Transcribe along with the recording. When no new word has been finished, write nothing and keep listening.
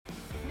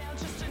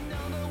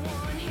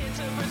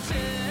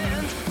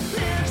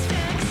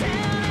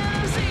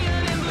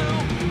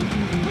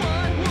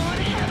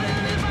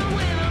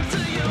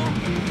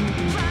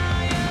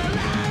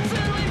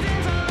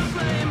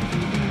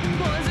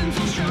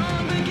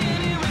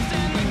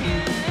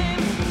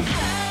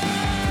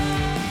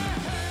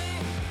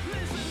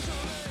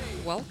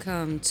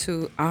Welcome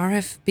to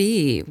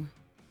RFB,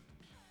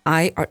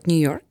 I Art New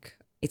York.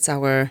 It's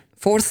our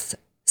fourth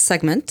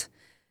segment,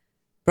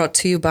 brought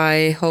to you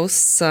by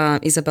hosts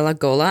Isabella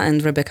Gola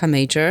and Rebecca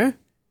Major.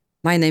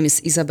 My name is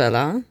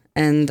Isabella,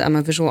 and I'm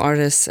a visual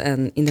artist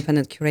and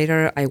independent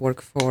curator. I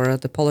work for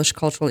the Polish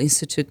Cultural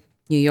Institute,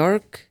 New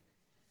York.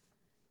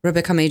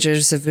 Rebecca Major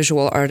is a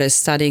visual artist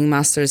studying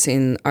masters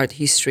in art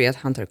history at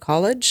Hunter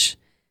College.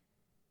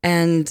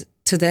 And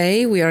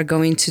today we are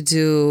going to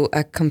do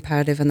a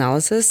comparative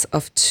analysis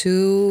of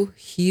two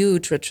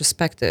huge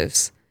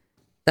retrospectives.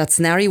 That's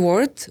Nari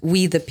Ward,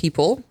 We the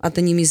People, at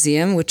the New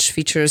Museum, which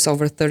features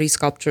over 30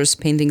 sculptures,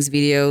 paintings,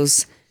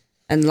 videos,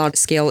 and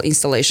large-scale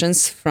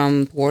installations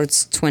from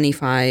Ward's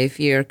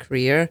 25-year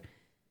career.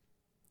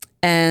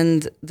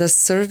 And the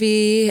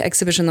Survey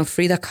exhibition of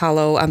Frida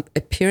Kahlo,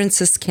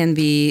 Appearances Can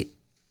Be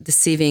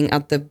Deceiving,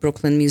 at the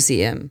Brooklyn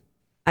Museum.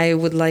 I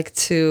would like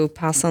to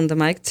pass on the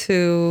mic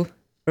to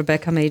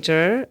Rebecca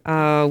Major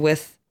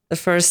with the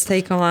first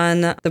take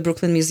on the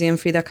Brooklyn Museum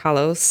Frida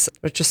Kahlo's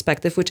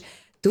retrospective, which,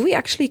 do we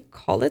actually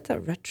call it a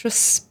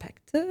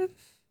retrospective?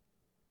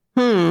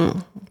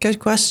 Good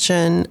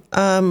question.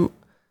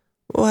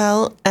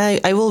 Well,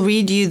 I will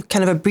read you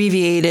kind of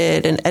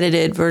abbreviated and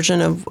edited version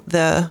of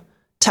the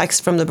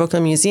text from the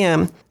Brooklyn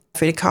Museum.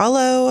 Frida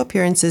Kahlo,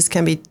 Appearances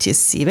Can Be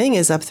Deceiving,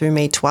 is up through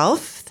May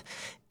 12th.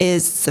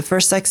 Is the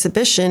first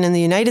exhibition in the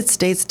United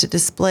States to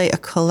display a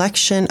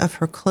collection of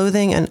her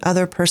clothing and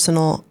other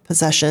personal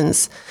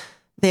possessions.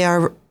 They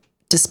are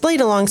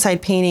displayed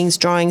alongside paintings,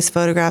 drawings,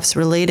 photographs,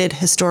 related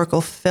historical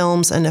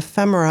films, and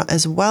ephemera,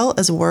 as well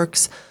as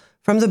works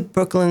from the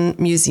Brooklyn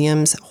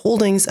Museum's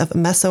holdings of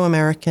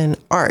Mesoamerican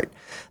art.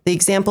 The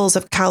examples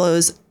of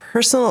Kahlo's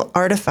personal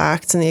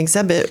artifacts in the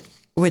exhibit,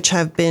 which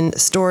have been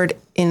stored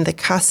in the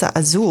Casa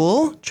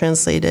Azul,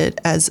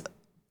 translated as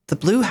the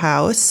Blue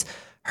House,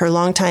 her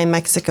longtime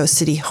Mexico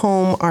City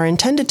home, are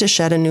intended to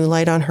shed a new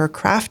light on her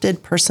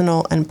crafted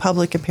personal and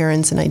public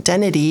appearance and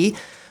identity,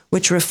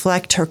 which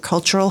reflect her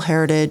cultural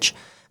heritage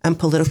and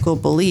political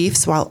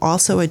beliefs while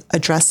also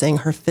addressing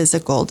her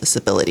physical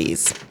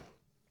disabilities.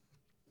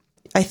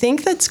 I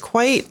think that's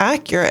quite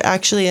accurate,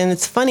 actually. And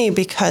it's funny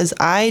because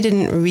I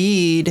didn't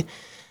read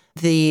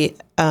the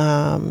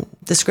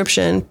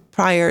description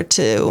prior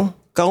to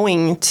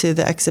going to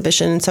the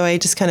exhibition. So I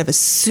just kind of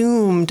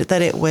assumed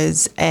that it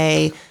was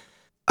a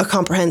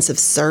comprehensive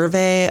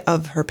survey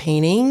of her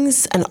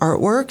paintings and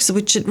artworks,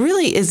 which it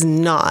really is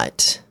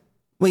not.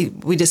 We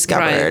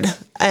discovered. Right.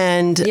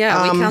 And we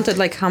counted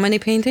like how many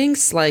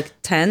paintings? Like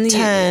 10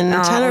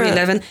 or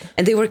 11.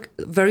 And they were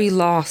very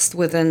lost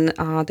within,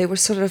 they were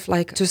sort of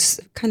like just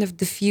kind of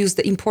diffused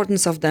the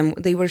importance of them.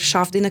 They were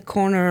shoved in a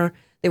corner.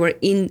 They were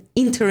in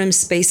interim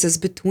spaces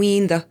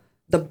between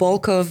the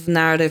bulk of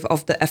narrative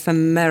of the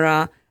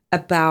ephemera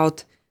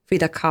about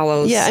Frida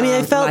Kahlo's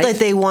I felt life. that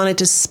they wanted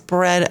to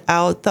spread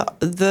out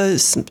the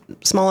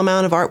small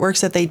amount of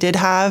artworks that they did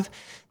have.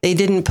 They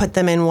didn't put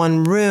them in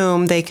one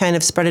room. They kind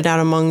of spread it out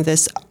among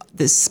this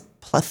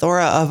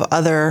plethora of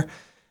other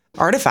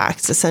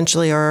artifacts,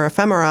 essentially, or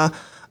ephemera.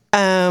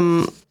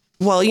 Frida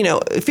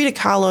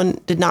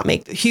Kahlo did not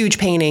make huge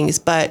paintings,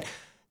 but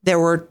there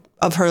were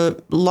of her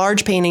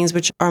large paintings,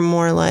 which are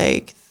more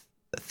like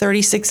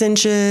 36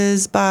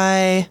 inches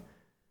by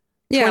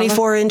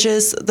 24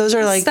 inches. Those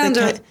are like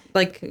standard,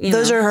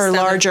 those are her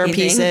larger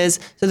painting pieces.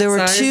 So there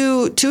were size.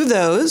 two of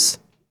those.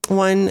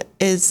 One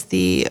is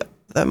the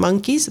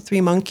monkeys, the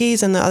three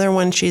monkeys, and the other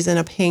one, she's in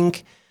a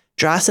pink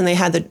dress, and they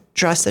had the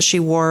dress that she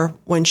wore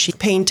when she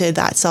painted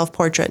that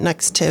self-portrait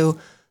next to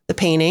the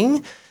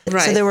painting.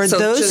 Right. So there were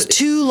those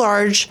two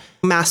large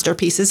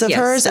masterpieces of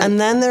hers, and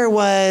then there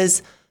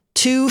was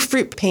two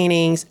fruit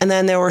paintings, and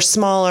then there were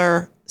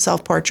smaller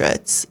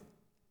self-portraits.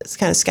 It's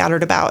kind of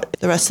scattered about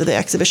the rest of the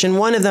exhibition.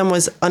 One of them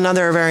was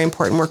another very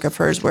important work of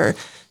hers where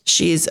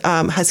she's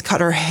has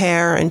cut her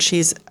hair and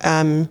she's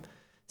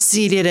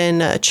seated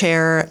in a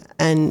chair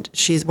and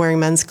she's wearing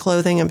men's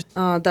clothing.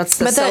 That's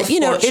the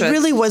self-portrait. It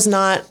really was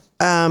not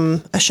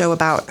a show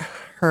about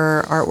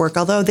her artwork,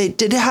 although they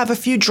did have a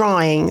few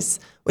drawings,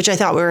 which I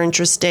thought were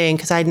interesting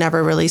because I'd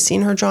never really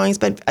seen her drawings.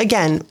 But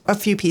again, a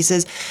few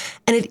pieces.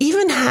 And it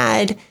even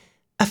had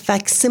a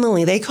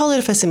facsimile. They call it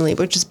a facsimile,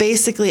 which is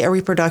basically a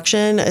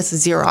reproduction. It's a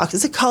Xerox.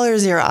 It's a color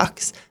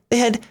Xerox. They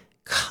had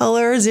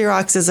color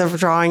Xeroxes of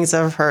drawings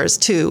of hers,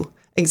 two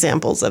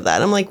examples of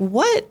that. I'm like,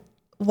 what?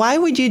 Why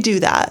would you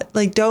do that?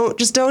 Like, don't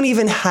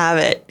even have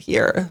it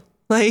here.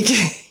 Like,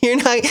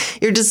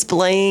 you're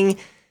displaying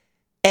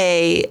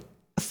a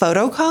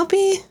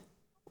photocopy.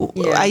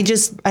 Yeah.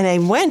 I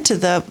went to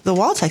the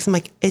wall text. I'm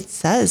like, it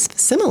says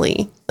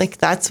facsimile. Like,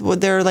 that's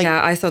what they're like.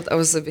 Yeah, I thought that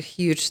was a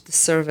huge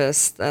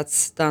disservice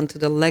that's done to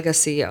the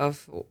legacy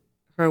of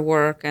her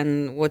work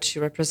and what she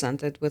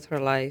represented with her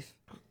life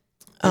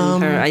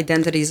and her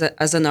identity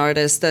as an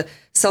artist. The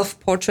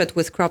self-portrait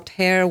with cropped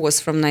hair was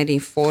from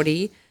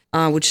 1940,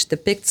 which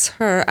depicts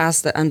her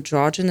as the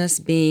androgynous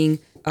being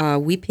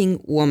weeping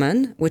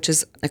woman, which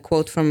is a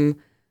quote from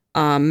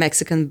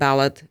Mexican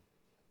ballad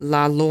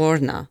La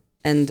Lorna.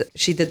 And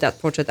she did that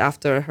portrait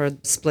after her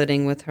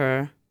splitting with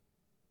her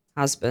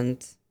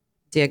husband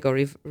Diego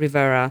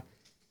Rivera.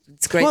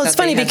 It's great. Well, it's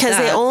funny because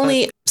they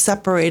only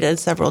separated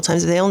several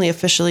times. They only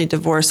officially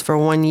divorced for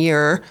 1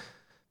 year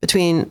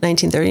between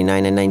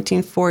 1939 and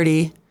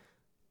 1940.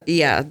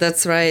 Yeah,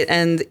 that's right.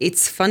 And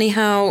it's funny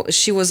how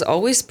she was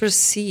always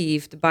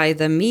perceived by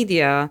the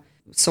media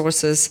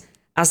sources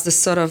as the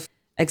sort of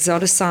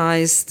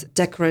exoticized,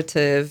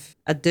 decorative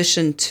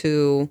addition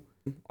to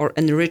or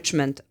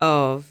enrichment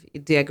of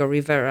Diego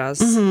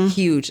Rivera's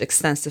huge,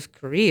 extensive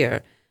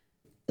career.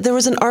 There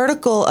was an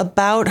article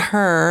about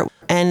her,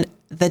 and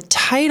the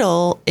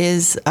title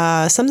is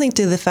something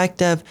to the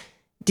effect of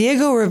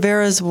Diego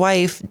Rivera's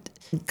wife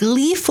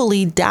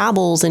gleefully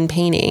dabbles in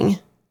painting.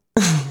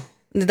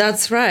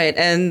 That's right.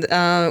 And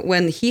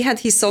when he had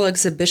his solo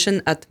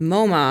exhibition at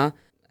MoMA,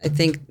 I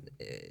think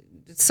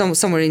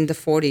somewhere in the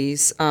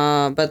 40s,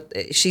 but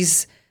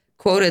she's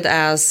quoted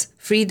as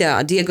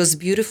Frida, Diego's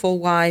beautiful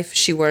wife.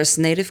 She wears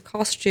native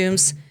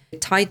costumes,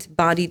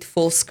 tight-bodied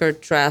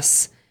full-skirt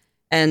dress,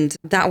 and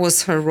that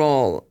was her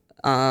role.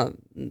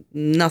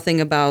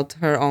 Nothing about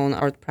her own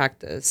art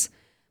practice.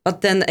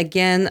 But then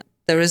again,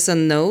 there is a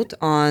note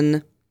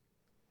on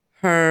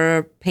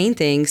her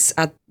paintings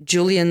at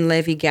Julian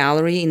Levy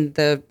Gallery in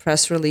the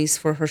press release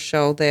for her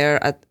show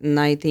there at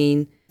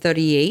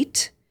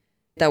 1938.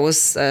 That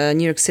was a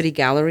New York City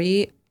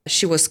gallery.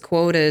 She was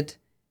quoted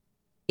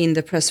in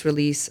the press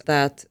release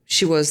that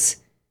she was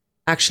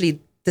actually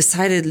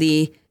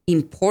decidedly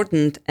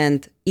important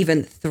and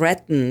even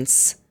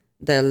threatens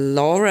the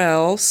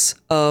laurels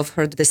of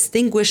her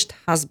distinguished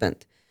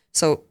husband.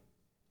 So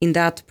in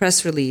that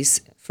press release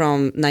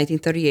from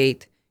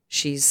 1938,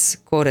 she's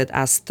quoted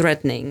as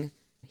threatening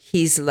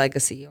his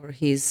legacy or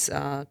his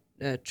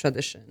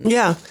tradition.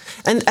 Yeah.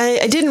 And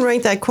I didn't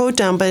write that quote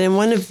down, but in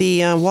one of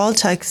the wall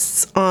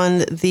texts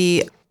on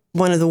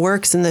one of the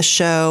works in the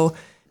show,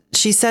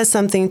 she says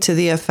something to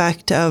the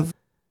effect of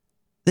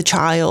the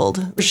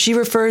child. She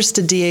refers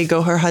to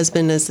Diego, her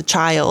husband, as the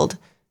child.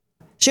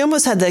 She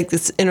almost had like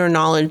this inner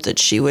knowledge that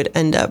she would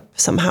end up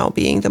somehow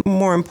being the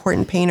more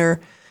important painter.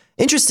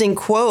 Interesting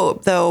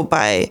quote, though,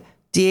 by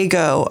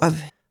Diego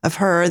of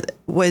her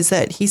was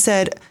that he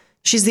said,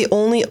 she's the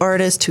only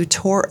artist who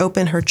tore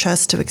open her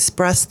chest to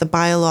express the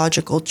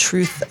biological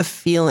truth of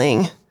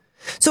feeling.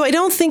 So I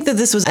don't think that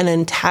this was an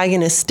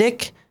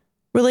antagonistic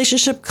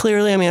relationship.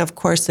 Clearly, I mean, of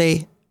course,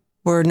 they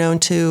were known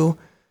to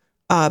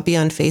be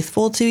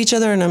unfaithful to each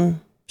other, and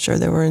I'm sure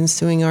there were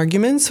ensuing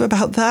arguments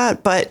about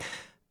that. But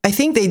I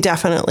think they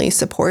definitely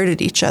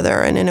supported each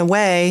other. And in a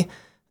way,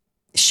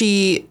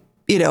 she,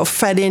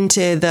 fed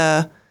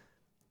into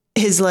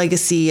his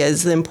legacy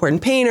as the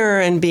important painter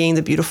and being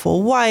the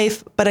beautiful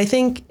wife. But I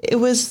think it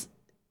was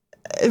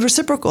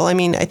reciprocal. I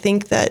mean, I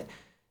think that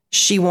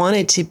she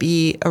wanted to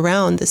be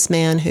around this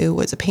man who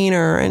was a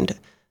painter and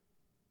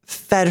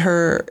fed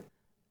her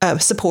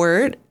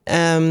support.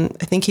 I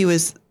think he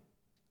was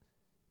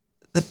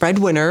the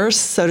breadwinner,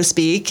 so to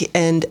speak.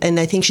 And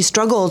I think she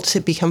struggled to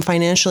become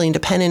financially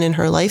independent in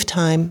her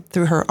lifetime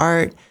through her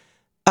art,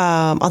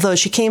 although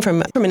she came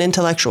from an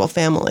intellectual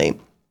family.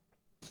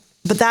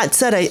 But that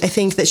said, I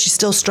think that she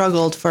still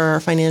struggled for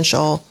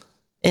financial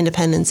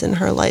independence in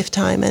her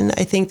lifetime. And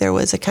I think there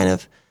was a kind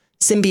of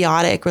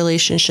symbiotic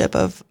relationship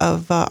of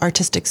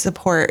artistic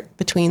support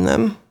between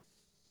them.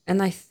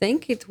 And I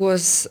think it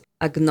was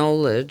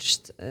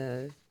acknowledged,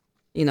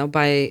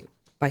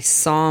 by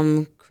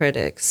some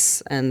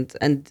critics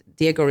and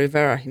Diego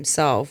Rivera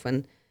himself.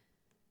 And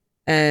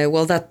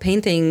that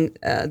painting,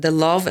 The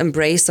Love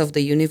Embrace of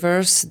the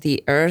Universe,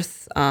 the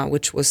Earth,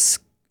 which was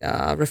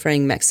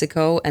referring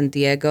Mexico, and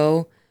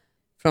Diego,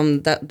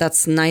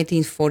 that's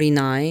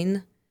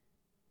 1949,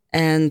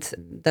 and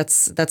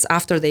that's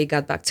after they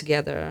got back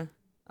together,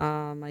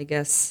 I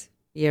guess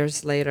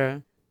years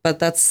later.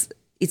 But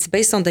it's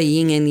based on the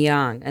yin and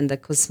yang and the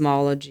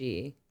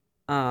cosmology,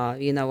 of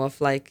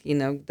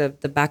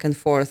the back and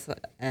forth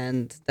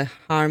and the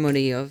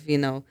harmony of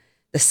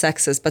the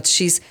sexes. But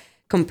she's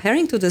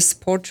comparing to this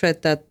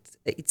portrait that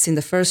it's in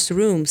the first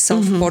room,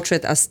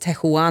 self-portrait as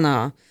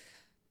Tejuana,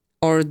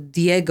 or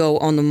Diego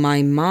on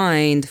My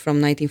Mind from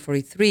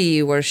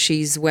 1943, where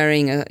she's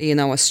wearing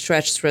a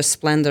stretched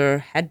resplendor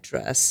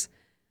headdress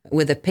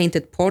with a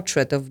painted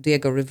portrait of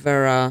Diego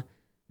Rivera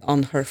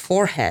on her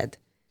forehead.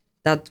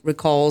 That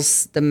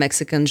recalls the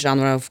Mexican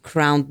genre of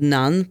crowned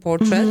nun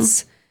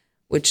portraits,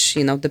 which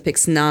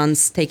depicts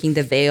nuns taking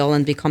the veil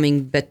and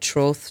becoming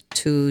betrothed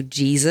to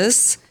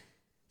Jesus.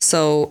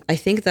 So I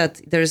think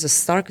that there's a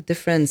stark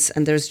difference,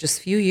 and there's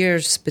just few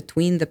years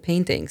between the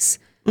paintings.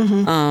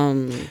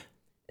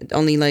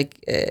 Only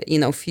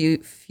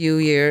few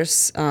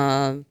years,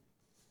 3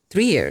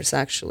 years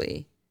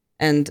actually.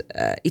 And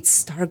it's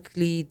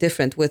starkly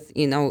different with,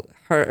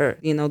 her,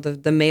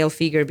 the male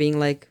figure being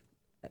like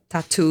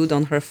tattooed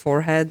on her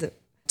forehead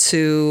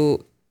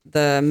to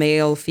the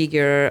male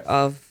figure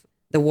of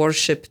the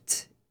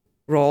worshipped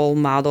role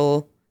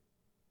model.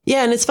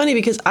 Yeah, and it's funny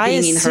because I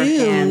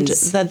assumed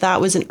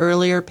that was an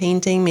earlier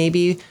painting,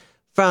 maybe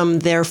from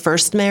their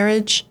first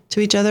marriage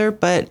to each other.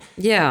 But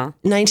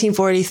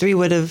 1943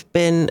 would have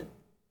been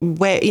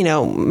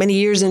many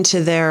years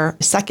into their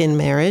second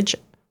marriage.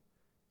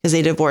 because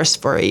they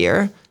divorced for a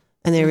year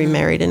and they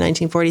remarried in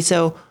 1940.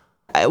 So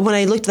when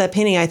I looked at that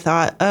painting, I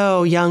thought,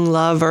 oh, young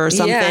love or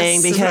something,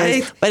 Yes,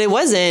 right. but it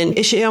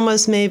wasn't. She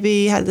almost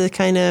maybe had the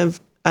kind of,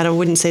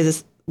 wouldn't say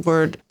this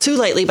word too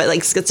lightly, but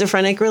like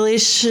schizophrenic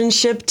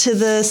relationship to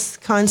this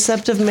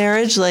concept of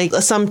marriage. Like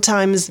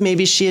sometimes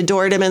maybe she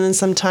adored him and then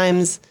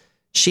sometimes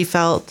she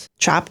felt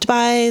trapped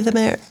by the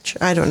marriage.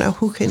 I don't know.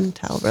 Who can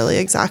tell really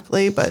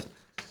exactly, but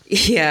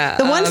Yeah.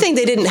 the one thing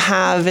they didn't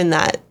have in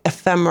that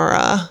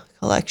ephemera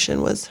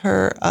collection was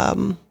her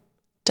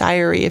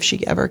diary, if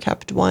she ever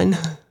kept one.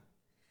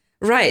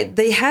 Right.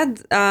 They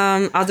had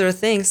other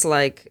things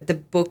like the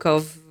book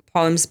of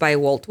poems by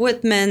Walt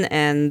Whitman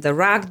and the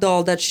rag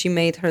doll that she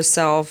made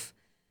herself,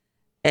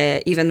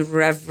 even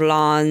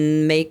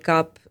Revlon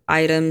makeup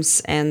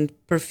items and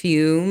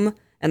perfume.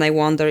 And I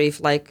wonder if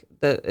like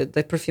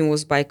the perfume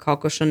was by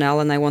Coco Chanel,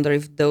 and I wonder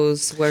if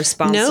those were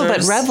sponsors. No, but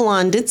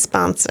Revlon did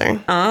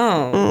sponsor.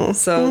 Oh,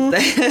 so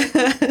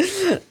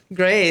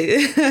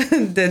great.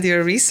 Did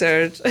your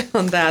research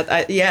on that?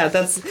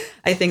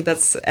 I think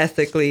that's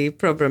ethically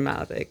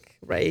problematic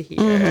right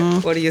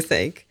here. What do you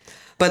think?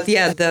 But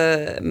yeah,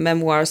 the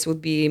memoirs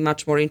would be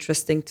much more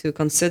interesting to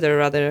consider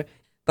rather.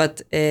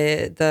 But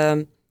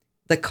the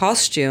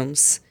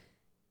costumes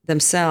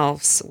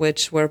themselves,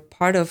 which were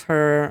part of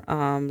her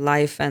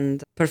life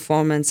and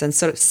performance and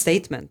sort of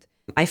statement,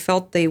 I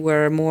felt they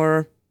were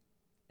more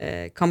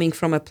coming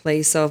from a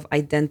place of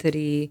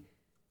identity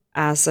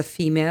as a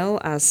female,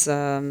 as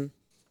a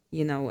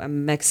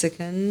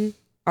Mexican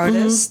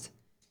artist,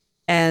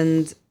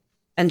 and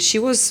she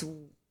was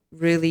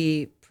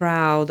really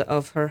proud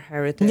of her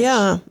heritage.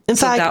 Yeah, in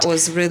so fact, that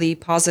was really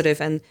positive.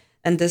 And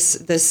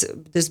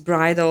this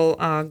bridal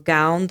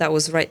gown that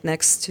was right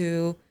next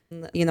to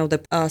the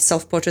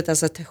self-portrait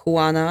as a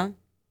Tijuana.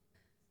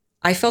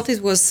 I felt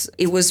it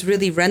was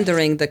really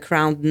rendering the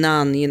crowned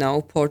nun,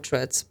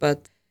 portraits,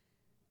 but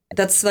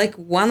that's like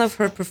one of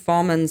her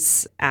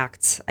performance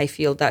acts. I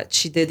feel that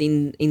she did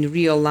in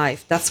real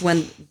life. That's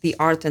when the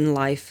art and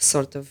life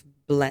sort of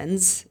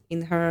blends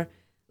in her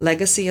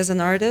legacy as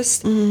an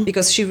artist,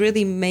 because she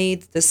really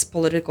made this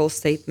political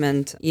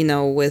statement,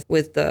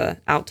 with the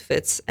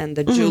outfits and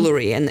the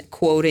jewelry and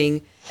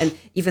quoting and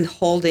even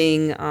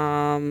holding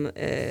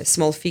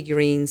small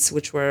figurines,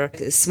 which were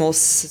small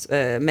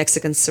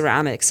Mexican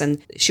ceramics, and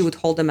she would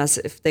hold them as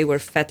if they were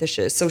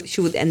fetishes. So she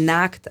would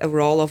enact a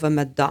role of a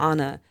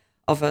Madonna,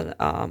 of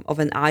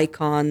an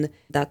icon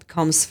that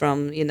comes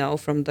from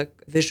from the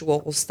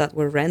visuals that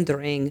were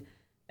rendering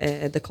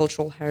the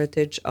cultural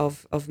heritage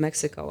of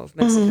Mexico, of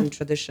Mexican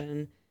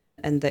tradition,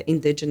 and the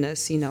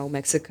indigenous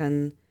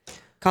Mexican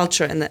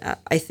culture. And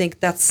I think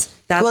that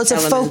well, it's a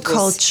folk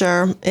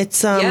culture.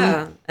 It's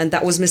and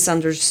that was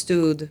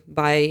misunderstood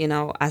by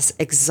as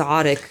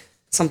exotic,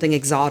 something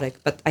exotic.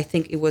 But I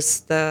think it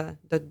was the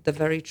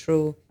very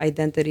true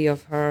identity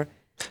of her.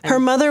 Her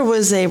mother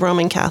was a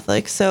Roman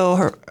Catholic,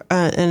 so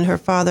her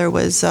father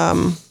was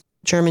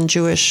German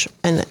Jewish,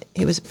 and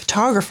he was a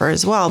photographer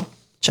as well,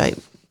 which I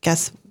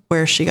guess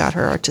where she got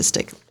her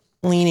artistic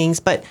leanings.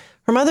 But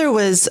her mother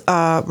was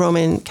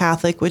Roman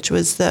Catholic, which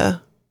was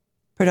the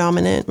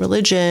predominant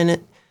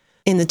religion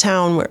in the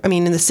town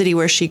in the city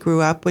where she grew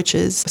up, which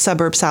is a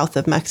suburb south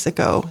of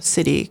Mexico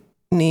City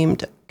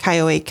named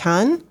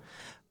Coyoacán.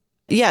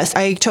 Yes,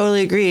 I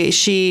totally agree.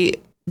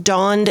 She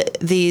donned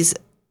these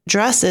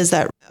dresses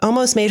that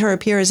almost made her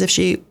appear as if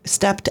she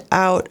stepped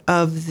out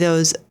of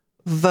those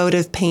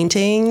votive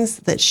paintings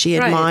that she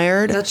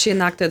admired. That she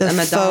enacted a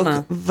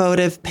Madonna. Folk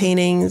votive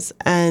paintings.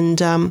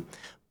 And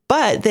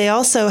but they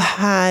also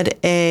had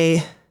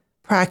a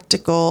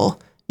practical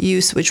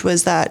use, which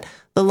was that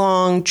the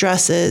long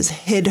dresses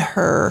hid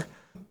her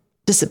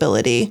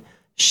disability.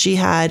 She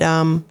had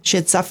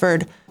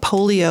suffered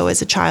polio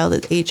as a child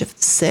at the age of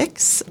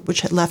 6,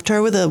 which had left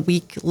her with a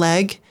weak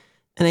leg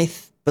and I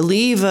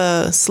believe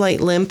a slight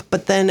limp.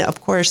 But then,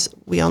 of course,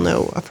 we all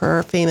know of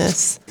her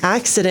famous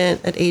accident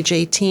at age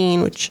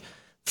 18, which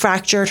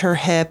fractured her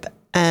hip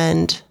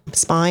and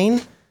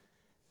spine,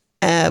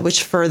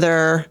 which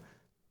further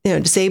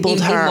disabled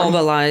her.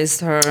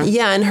 Immobilized her.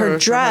 Yeah, and her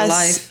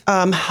dress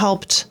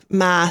helped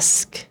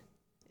mask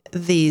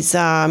these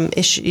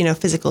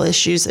physical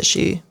issues that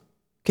she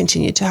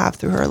continued to have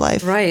through her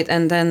life. Right,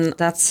 and then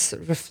that's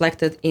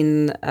reflected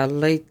in a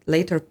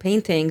later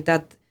painting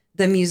that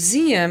the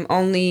museum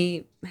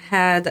only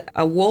had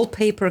a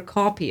wallpaper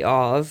copy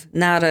of,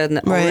 not an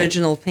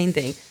original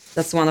painting.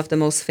 That's one of the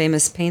most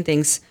famous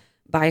paintings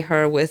by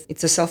her.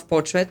 It's a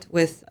self-portrait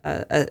with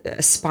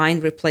a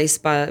spine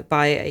replaced by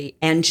a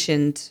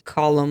ancient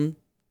column,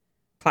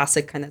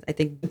 classic kind of, I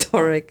think,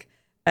 Doric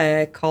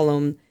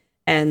column,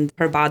 and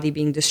her body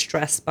being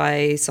distressed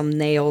by some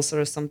nails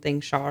or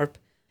something sharp.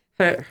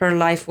 Her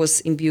life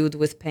was imbued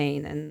with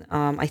pain, and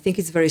I think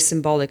it's very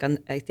symbolic, and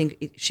I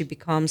think she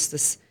becomes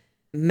this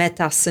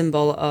meta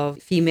symbol of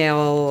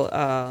female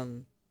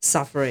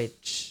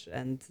suffrage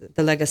and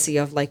the legacy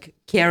of like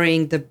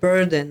carrying the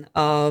burden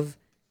of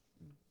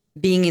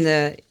being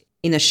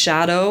in a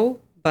shadow,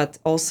 but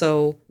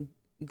also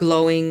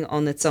glowing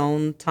on its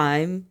own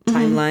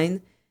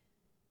timeline.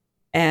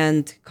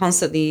 and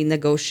constantly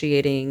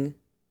negotiating,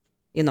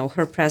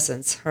 her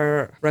presence,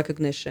 her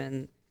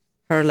recognition,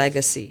 her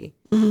legacy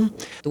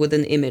with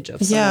an image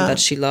of someone Yeah. that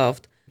she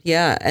loved.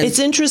 Yeah. And It's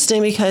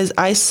interesting because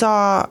I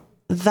saw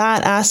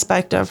that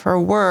aspect of her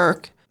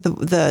work,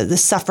 the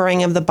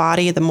suffering of the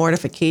body, the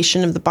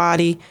mortification of the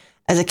body,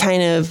 as a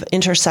kind of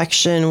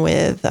intersection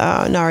with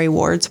Nari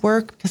Ward's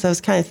work, because I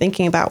was kind of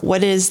thinking about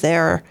what is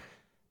there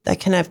that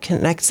kind of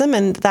connects them.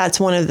 And that's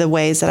one of the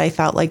ways that I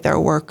felt like their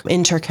work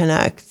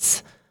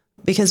interconnects,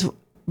 because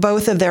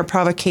both of their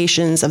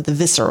provocations of the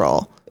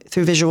visceral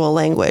through visual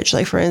language,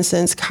 like for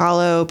instance,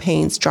 Kahlo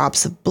paints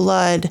drops of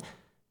blood,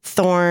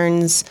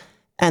 thorns,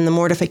 and the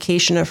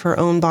mortification of her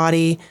own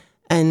body.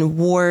 And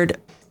Ward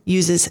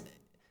uses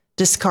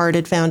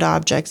discarded found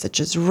objects such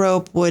as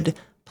rope, wood,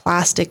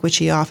 plastic, which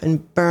he often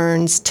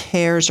burns,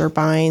 tears, or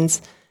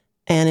binds.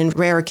 And in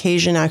rare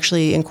occasion,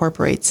 actually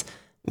incorporates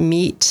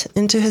meat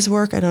into his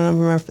work. I don't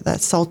remember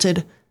that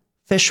salted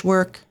fish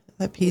work,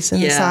 that piece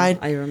in the side.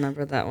 I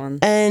remember that one.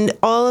 And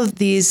all of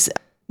these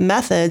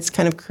methods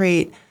kind of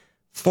create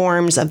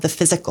forms of the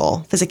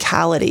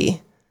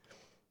physicality.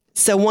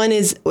 So one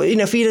is,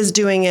 Fida's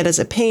doing it as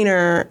a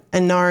painter,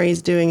 and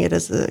Nari's doing it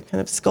as a kind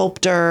of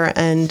sculptor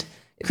and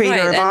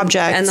creator of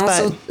objects. And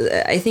also,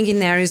 I think in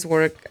Nari's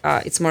work,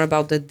 it's more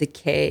about the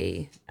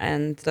decay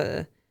and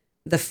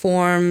the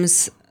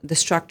forms, the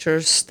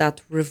structures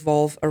that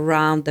revolve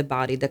around the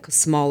body, the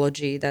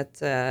cosmology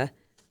that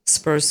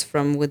spurs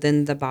from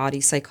within the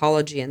body,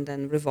 psychology, and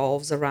then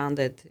revolves around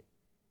it,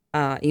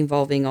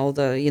 involving all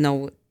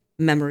the,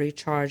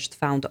 memory-charged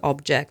found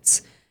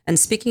objects. And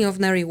speaking of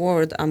Nari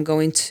Ward, I'm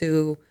going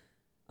to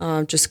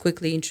just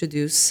quickly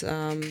introduce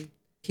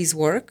his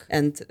work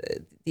and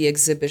the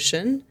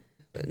exhibition.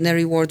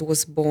 Nari Ward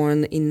was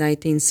born in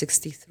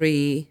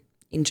 1963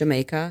 in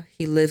Jamaica.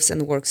 He lives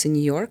and works in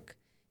New York.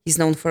 He's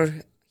known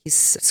for his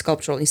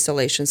sculptural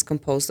installations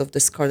composed of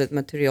discarded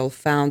material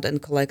found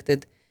and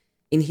collected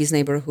in his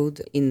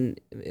neighborhood in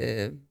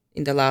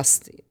the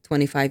last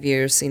 25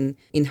 years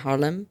in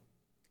Harlem,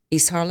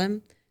 East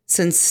Harlem.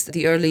 Since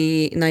the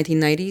early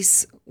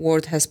 1990s,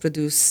 Ward has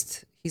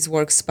produced his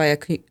works by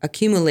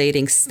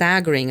accumulating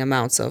staggering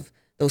amounts of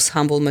those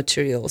humble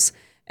materials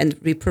and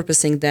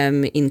repurposing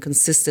them in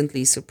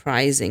consistently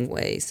surprising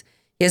ways.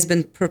 He has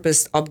been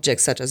purposed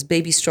objects such as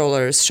baby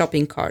strollers,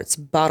 shopping carts,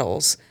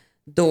 bottles,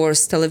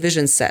 doors,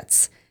 television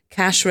sets,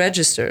 cash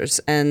registers,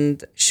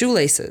 and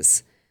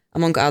shoelaces.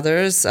 Among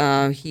others,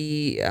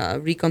 he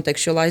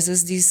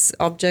recontextualizes these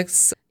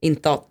objects in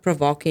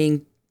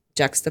thought-provoking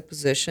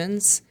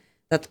juxtapositions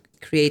that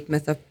create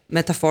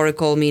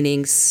metaphorical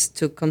meanings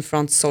to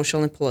confront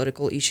social and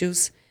political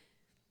issues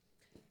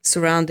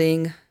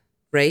surrounding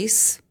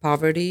race,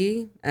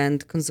 poverty,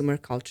 and consumer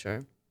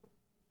culture.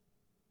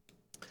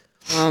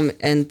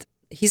 And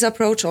his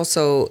approach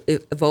also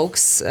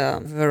evokes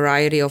a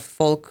variety of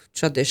folk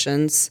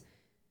traditions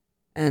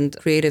and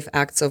creative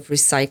acts of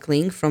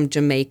recycling from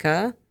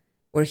Jamaica,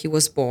 where he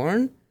was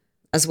born,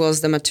 as well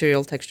as the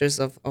material textures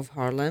of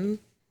Harlem.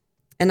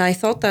 And I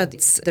thought that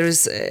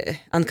there's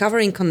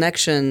uncovering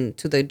connection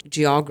to the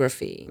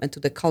geography and to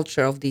the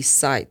culture of these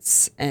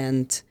sites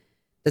and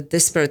the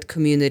disparate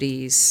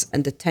communities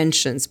and the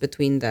tensions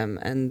between them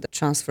and the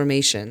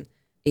transformation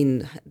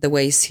in the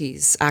ways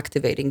he's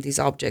activating these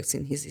objects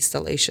in his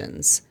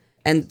installations.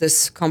 And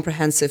this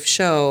comprehensive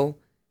show,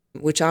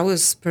 which I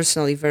was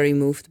personally very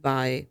moved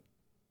by,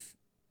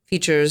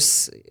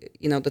 features,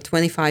 the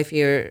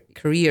 25-year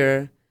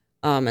career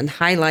and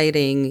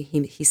highlighting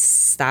his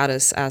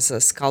status as a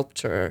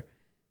sculptor.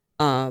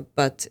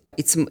 But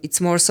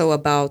it's more so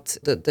about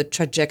the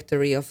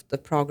trajectory of the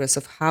progress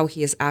of how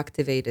he has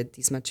activated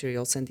these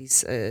materials and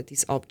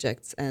these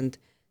objects. And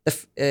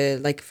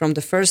from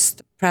the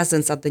first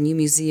presence at the new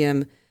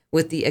museum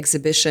with the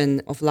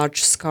exhibition of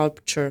large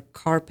sculpture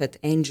Carpet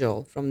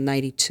Angel from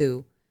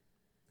 '92.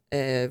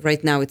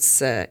 Right now,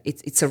 it's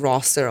a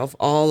roster of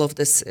all of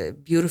this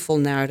beautiful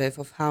narrative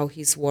of how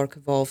his work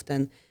evolved.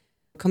 And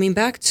coming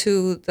back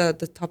to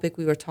the topic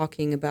we were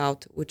talking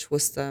about, which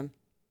was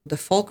the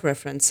folk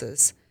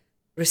references,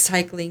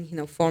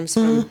 recycling, forms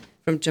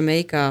from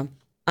Jamaica,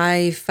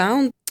 I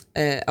found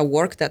a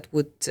work that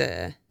would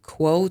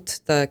quote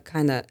the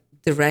kind of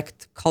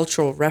direct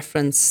cultural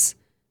reference,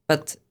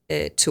 but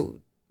to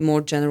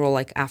more general,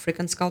 like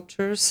African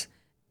sculptures.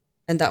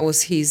 And that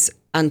was his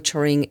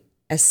Anchoring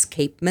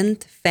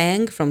Escapement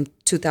Fang from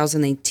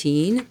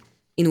 2018,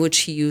 in which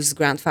he used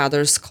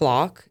grandfather's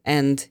clock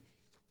and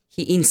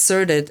he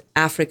inserted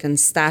African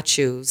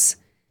statues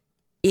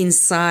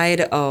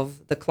inside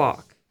of the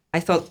clock. I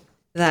thought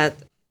that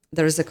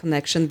there is a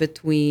connection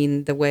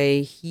between the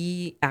way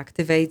he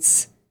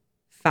activates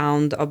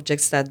found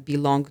objects that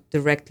belong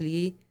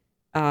directly,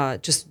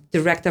 just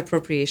direct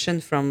appropriation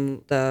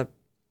from the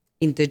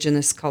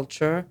indigenous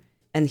culture,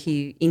 and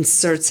he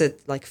inserts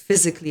it like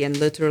physically and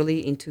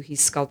literally into his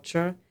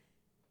sculpture,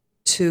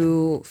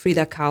 to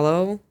Frida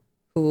Kahlo,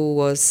 who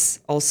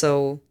was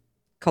also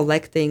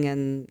collecting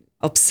and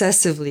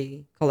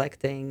obsessively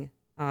collecting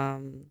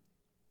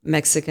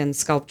Mexican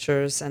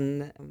sculptures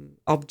and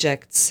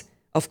objects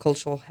of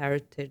cultural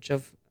heritage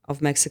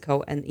of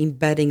Mexico and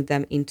embedding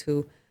them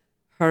into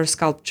her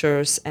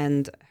sculptures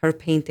and her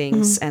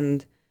paintings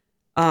and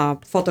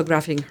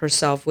photographing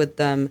herself with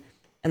them.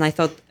 And I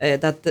thought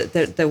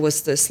that there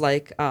was this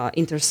like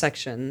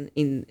intersection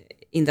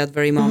in that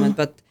very moment.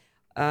 But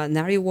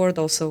Nari Ward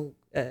also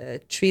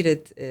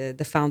treated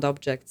the found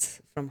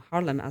objects from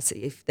Harlem as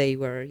if they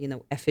were,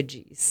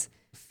 effigies,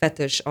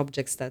 fetish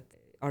objects that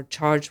are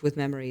charged with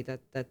memory,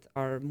 that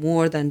are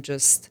more than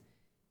just,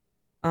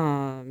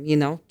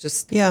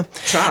 just Yeah.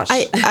 trash.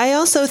 I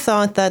also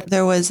thought that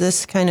there was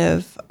this kind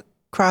of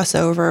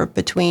crossover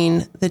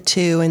between the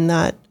two in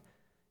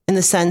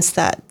the sense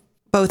that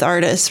both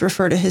artists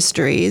refer to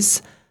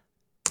histories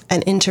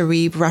and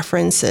interweave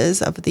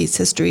references of these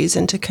histories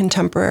into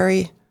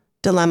contemporary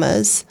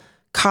dilemmas.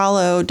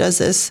 Kahlo does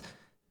this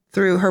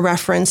through her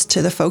reference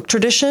to the folk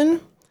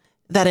tradition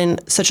that in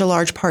such a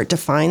large part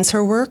defines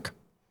her work.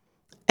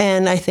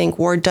 And I think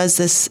Ward does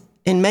this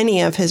in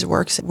many of his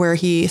works where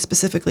he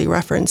specifically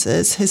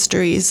references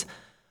histories,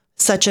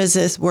 such as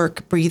his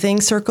work Breathing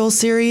Circle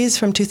series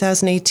from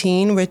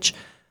 2018, which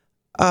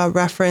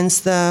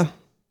referenced the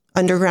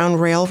Underground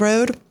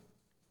Railroad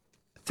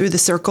through the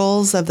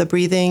circles of the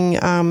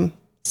breathing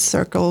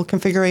circle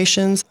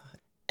configurations.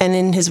 And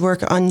in his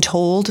work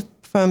Untold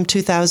from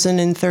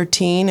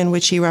 2013, in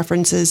which he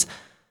references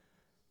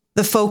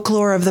the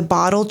folklore of the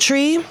bottle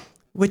tree,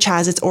 which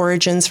has its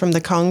origins from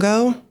the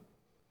Congo.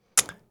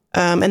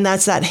 And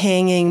that's that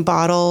hanging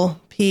bottle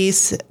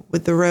piece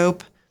with the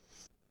rope.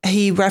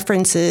 He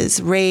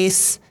references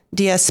race,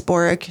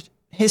 diasporic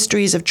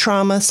histories of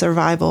trauma,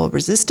 survival,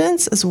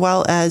 resistance, as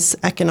well as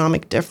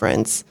economic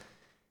difference.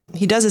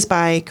 He does this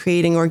by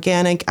creating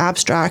organic,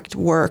 abstract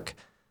work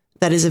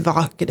that is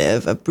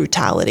evocative of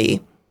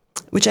brutality,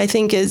 which I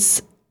think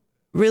is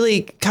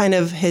really kind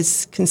of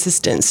his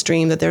consistent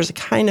stream, that there's a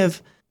kind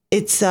of,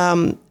 it's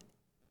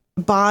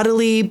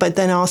bodily, but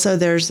then also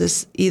there's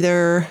this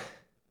either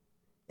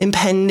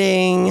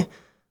impending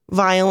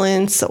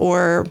violence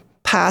or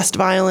past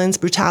violence,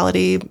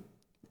 brutality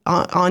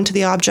onto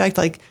the object,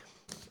 like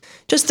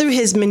just through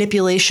his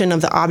manipulation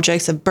of the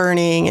objects of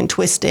burning and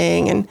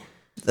twisting. And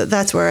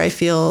that's where I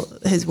feel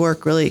his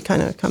work really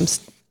kind of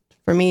comes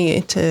for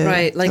me to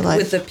right, like to life.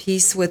 with the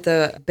piece with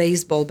the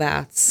baseball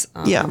bats,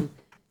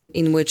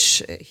 in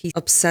which he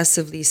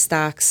obsessively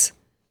stacks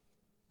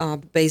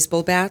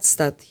baseball bats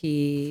that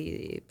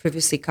he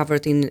previously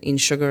covered in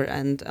sugar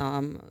and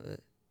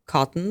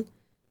cotton,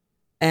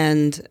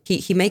 and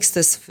he makes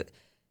this,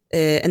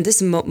 and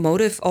this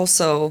motive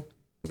also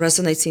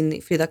resonates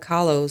in Frida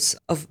Kahlo's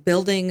of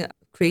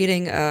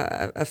creating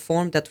a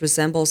form that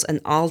resembles an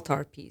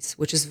altar piece,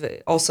 which is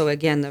also,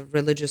 again, a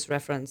religious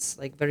reference,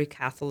 like very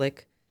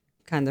Catholic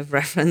kind of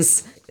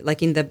reference.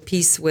 Like in the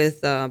piece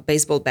with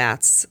baseball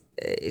bats,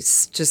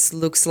 it just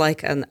looks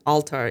like an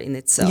altar in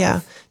itself.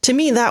 Yeah. To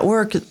me, that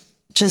work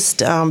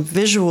just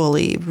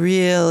visually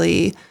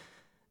really,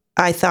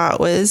 I thought,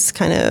 was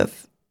kind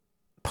of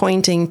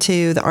pointing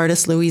to the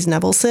artist Louise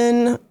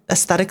Nevelson,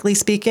 aesthetically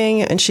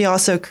speaking. And she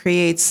also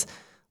creates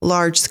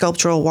large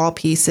sculptural wall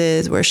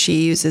pieces where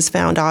she uses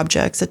found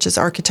objects such as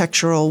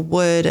architectural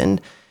wood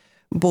and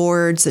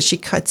boards that she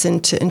cuts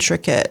into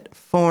intricate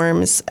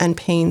forms and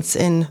paints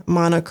in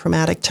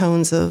monochromatic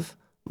tones of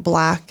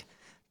black.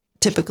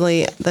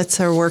 Typically, that's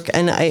her work.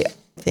 And I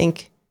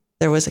think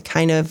there was a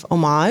kind of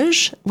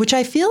homage, which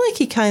I feel like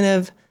he kind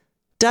of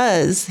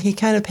does. He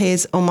kind of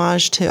pays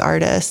homage to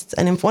artists.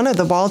 And in one of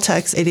the wall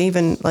texts, it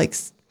even like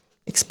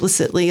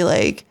explicitly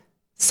like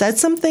said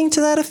something to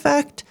that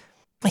effect.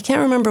 I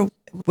can't remember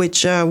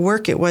which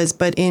work it was,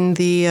 but in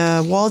the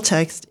wall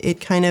text,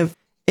 it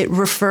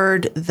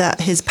referred that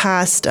his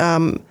past,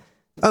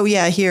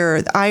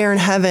 here, the Iron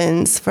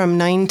Heavens from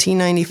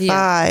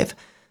 1995. Yeah.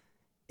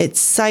 It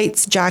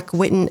cites Jack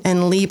Whitten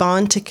and Lee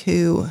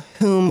Bontekoe,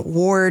 whom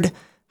Ward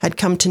had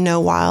come to know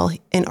while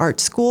in art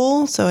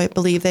school. So I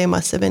believe they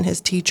must have been his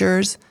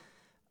teachers.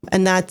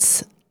 And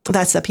that's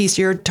the piece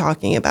you're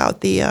talking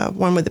about, the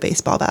one with the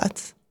baseball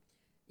bats.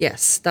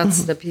 Yes,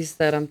 that's the piece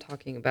that I'm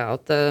talking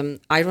about. The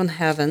Iron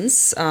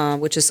Heavens,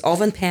 which is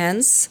oven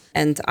pans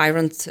and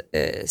ironed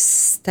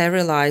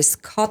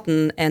sterilized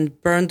cotton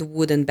and burned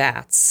wooden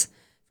bats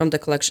from the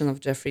collection of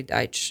Jeffrey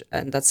Deitch.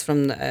 And that's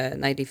from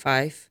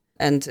 95.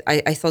 And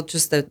I thought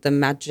just that the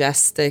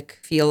majestic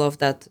feel of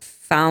that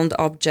found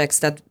objects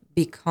that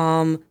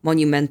become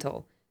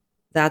monumental,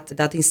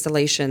 that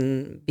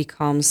installation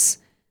becomes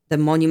the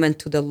monument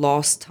to the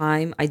lost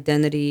time,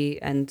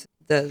 identity, and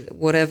the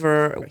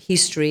whatever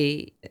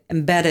history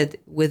embedded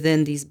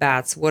within these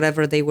bats,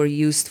 whatever they were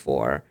used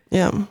for.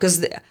 Yeah.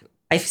 Because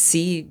I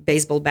see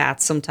baseball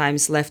bats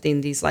sometimes left in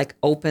these like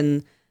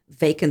open,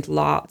 vacant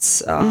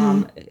lots.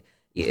 Also,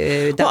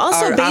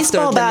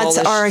 baseball bats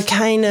are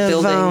kind of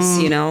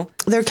buildings,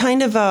 they're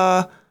kind of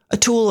a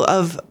tool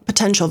of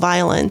potential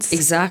violence.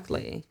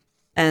 Exactly,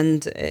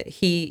 and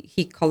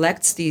he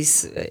collects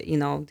these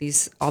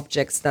these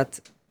objects that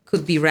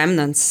could be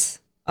remnants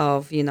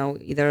of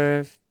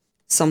either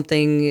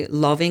something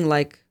loving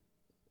like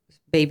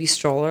baby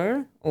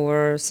stroller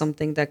or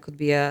something that could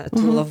be a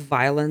tool of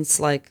violence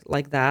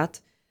like that.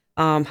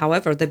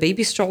 However, the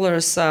baby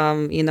strollers,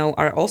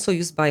 are also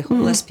used by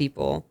homeless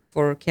people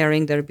for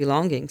carrying their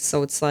belongings.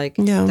 So it's like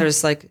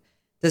there's like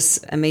this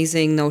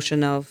amazing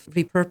notion of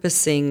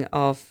repurposing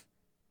of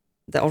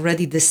the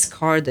already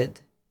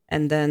discarded.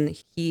 And then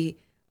he,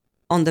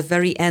 on the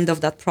very end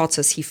of that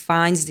process, he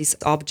finds this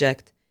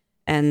object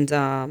and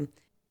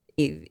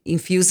he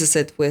infuses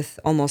it with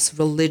almost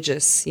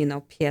religious,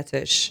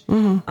 pietish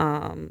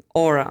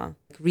aura,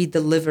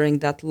 redelivering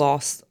that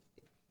lost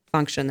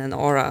function and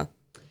aura.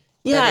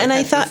 Yeah, and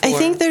I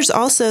think there's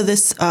also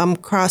this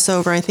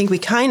crossover. I think we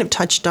kind of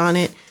touched on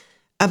it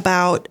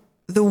about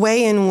the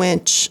way in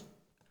which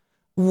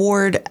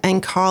Ward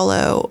and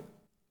Kahlo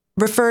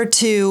refer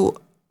to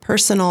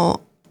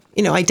personal,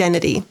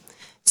 identity.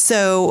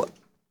 So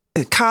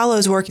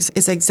Kahlo's work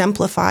is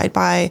exemplified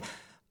by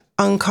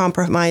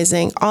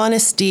uncompromising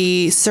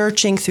honesty,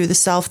 searching through the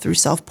self through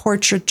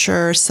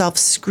self-portraiture,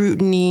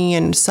 self-scrutiny,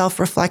 and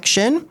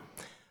self-reflection.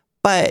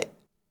 But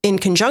in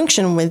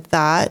conjunction with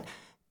that,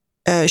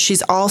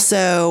 she's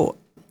also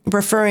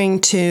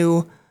referring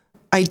to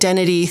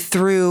identity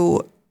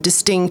through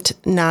distinct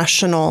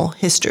national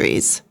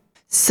histories.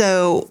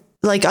 So,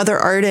 like other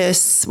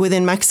artists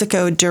within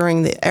Mexico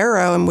during the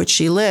era in which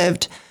she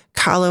lived,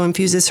 Kahlo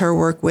infuses her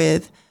work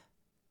with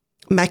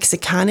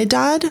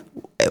Mexicanidad,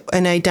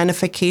 an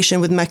identification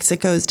with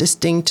Mexico's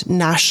distinct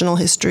national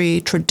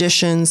history,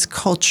 traditions,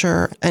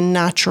 culture, and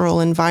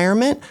natural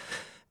environment,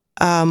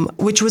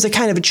 which was a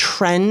kind of a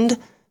trend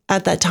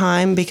at that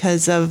time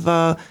because of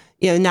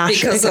national,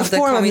 because of the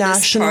form of Communist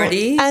national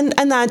Party,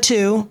 and that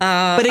too.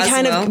 But it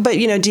kind of,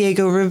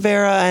 Diego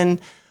Rivera and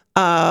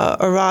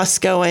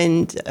Orozco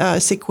and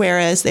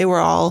Siqueiros, they were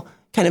all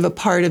kind of a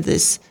part of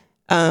this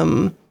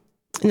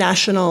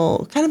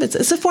national kind of,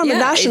 it's a form of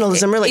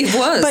nationalism, really. It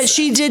was. But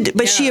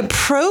she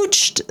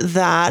approached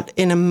that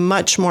in a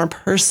much more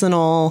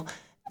personal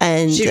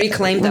and she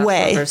reclaimed that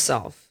way for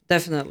herself.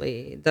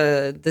 Definitely,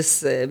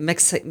 this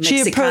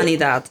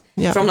Mexicanidad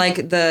from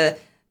like the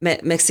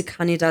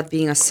Mexicanidad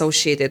being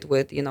associated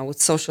with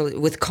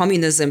with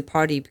communism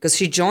party, because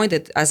she joined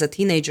it as a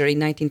teenager in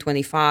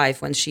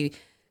 1925 when she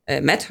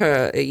met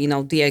her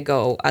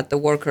Diego at the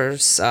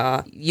workers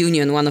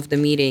union, one of the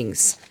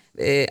meetings.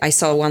 I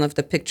saw one of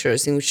the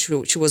pictures in which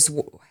she was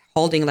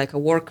holding like a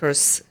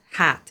worker's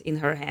hat in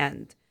her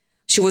hand.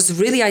 She was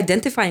really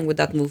identifying with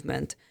that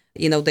movement.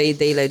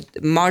 They led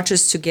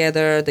marches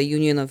together, the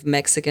Union of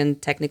Mexican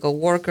Technical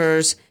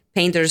Workers,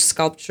 painters,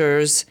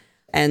 sculptors,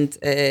 and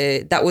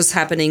that was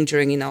happening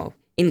during,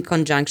 in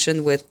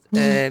conjunction with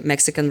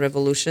Mexican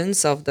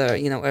revolutions of the,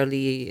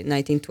 early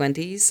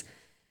 1920s,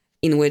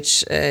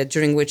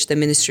 during which the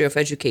Ministry of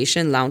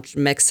Education launched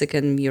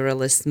Mexican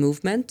muralist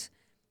movement.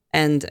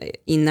 And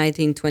in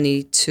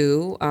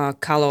 1922,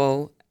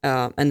 Kahlo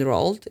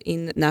enrolled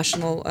in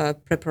National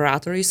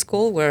Preparatory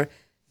School, where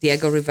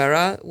Diego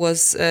Rivera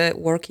was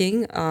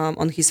working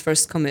on his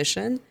first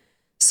commission.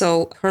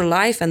 So her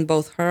life, and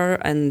both her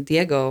and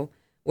Diego,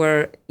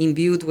 were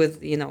imbued with,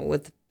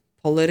 with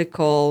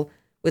political,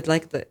 with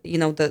like the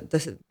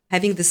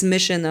having this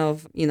mission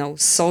of,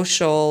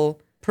 social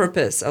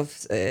purpose,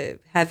 of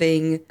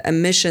having a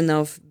mission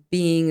of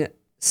being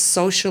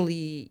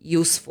socially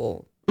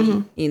useful.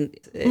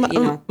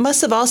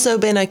 Must have also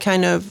been a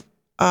kind of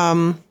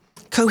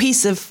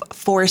cohesive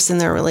force in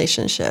their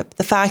relationship.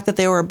 The fact that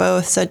they were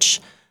both such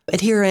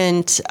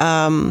adherent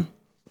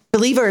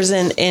believers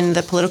in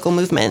the political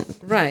movement.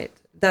 Right.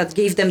 That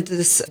gave them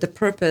the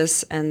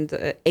purpose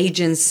and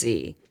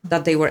agency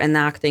that they were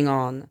enacting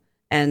on,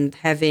 and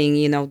having,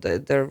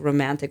 the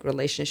romantic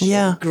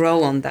relationship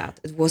grow on that.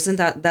 It wasn't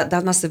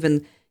that must have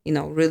been,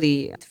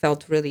 really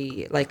felt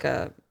really like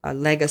a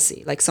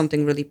legacy, like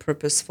something really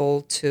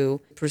purposeful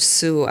to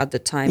pursue at the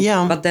time.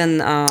 Yeah. But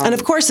then... and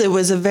of course, it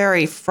was a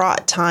very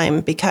fraught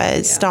time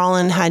because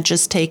Stalin had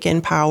just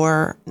taken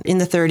power in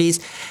the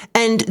 30s.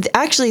 And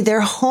actually,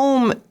 their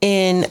home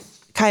in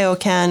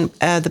Coyoacán,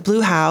 the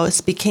Blue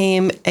House,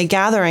 became a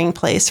gathering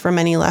place for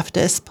many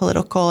leftist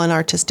political and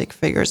artistic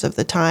figures of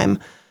the time,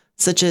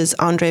 such as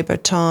André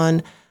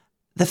Breton,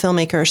 the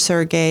filmmaker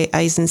Sergei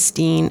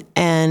Eisenstein,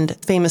 and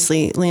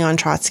famously Leon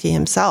Trotsky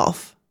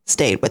himself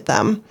stayed with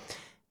them.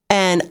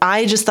 And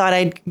I just thought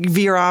I'd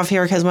veer off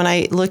here because when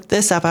I looked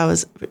this up, I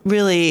was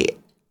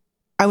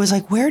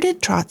like, where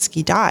did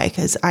Trotsky die?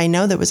 Because I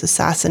know there was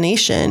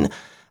assassination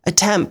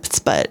attempts,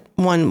 but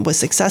one was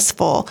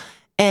successful.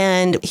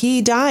 And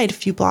he died a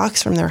few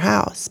blocks from their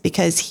house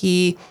because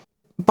he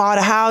bought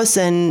a house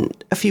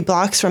and a few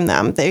blocks from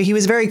them. He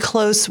was very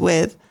close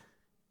with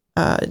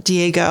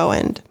Diego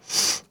and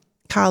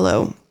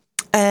Kahlo.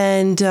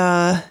 And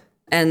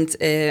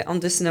on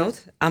this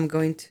note, I'm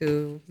going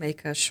to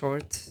make a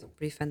short,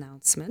 brief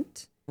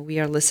announcement. We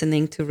are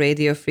listening to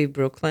Radio Free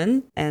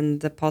Brooklyn and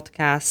the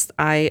podcast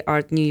I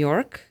Art New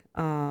York.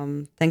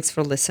 Thanks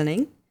for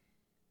listening.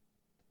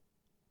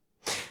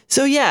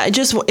 So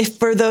if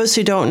for those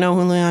who don't know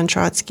who Leon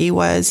Trotsky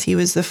was, he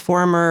was the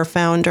former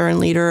founder and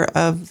leader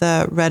of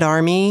the Red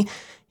Army.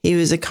 He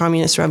was a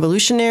communist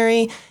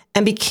revolutionary,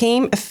 and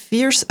became a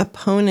fierce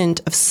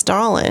opponent of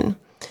Stalin.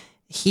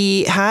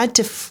 He had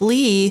to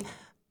flee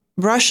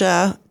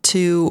Russia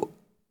to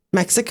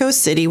Mexico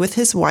City with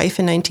his wife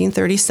in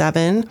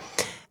 1937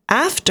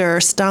 after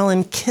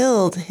Stalin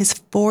killed his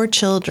 4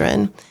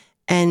 children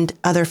and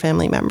other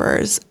family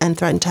members and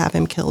threatened to have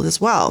him killed as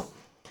well.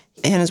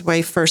 And his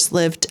wife first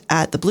lived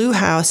at the Blue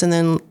House and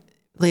then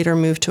later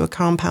moved to a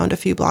compound a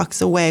few blocks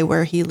away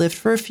where he lived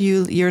for a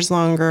few years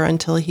longer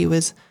until he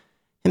was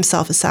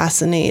himself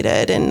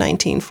assassinated in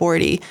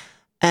 1940.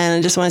 And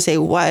I just want to say,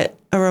 what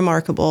a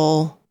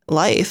remarkable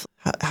life.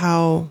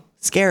 How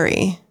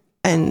scary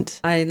and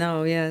I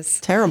know, yes.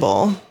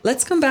 terrible.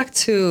 Let's come back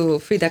to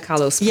Frida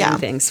Kahlo's Yeah.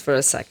 paintings for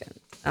a second.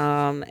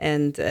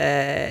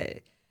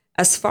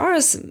 As far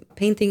as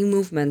painting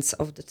movements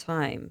of the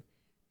time,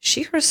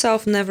 she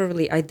herself never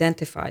really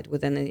identified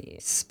with any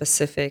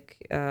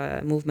specific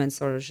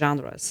movements or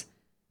genres.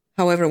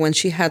 However, when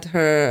she had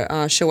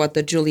her show at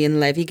the Julian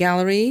Levy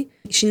Gallery,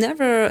 she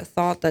never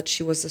thought that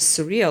she was a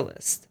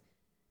surrealist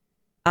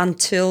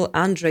until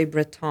André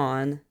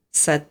Breton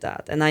said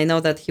that. And I know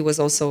that he was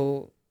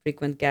also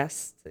frequent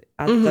guest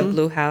at the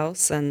Blue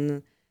House,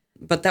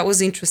 but that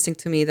was interesting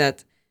to me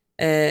that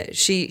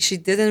she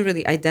didn't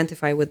really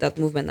identify with that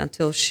movement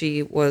until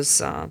she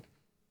was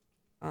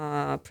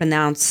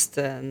pronounced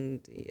and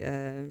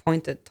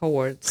pointed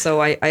toward.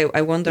 So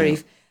I wonder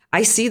if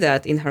I see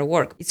that in her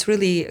work. It's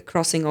really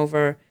crossing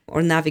over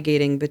or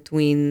navigating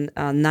between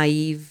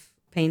naive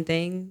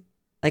painting,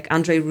 like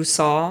André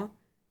Rousseau,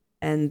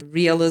 and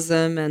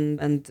realism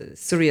and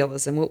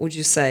surrealism. What would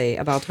you say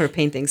about her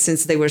paintings,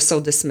 since they were so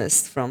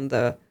dismissed from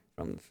the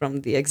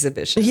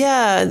exhibition?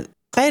 Yeah,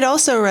 I had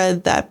also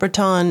read that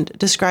Breton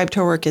described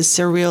her work as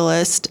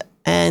surrealist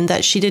and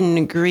that she didn't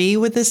agree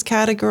with this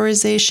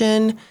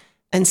categorization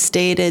and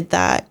stated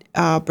that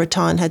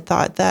Breton had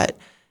thought that,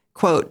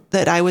 quote,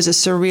 that I was a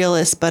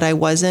surrealist, but I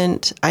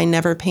wasn't. I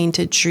never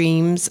painted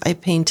dreams. I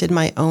painted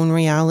my own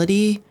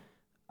reality,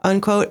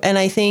 unquote. And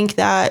I think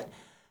that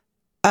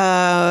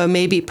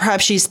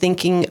perhaps she's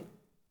thinking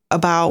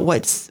about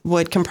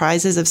what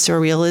comprises of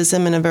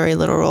surrealism in a very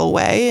literal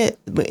way,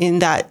 in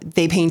that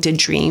they painted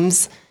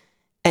dreams,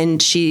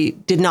 and she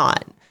did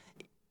not.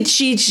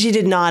 She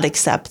did not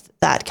accept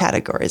that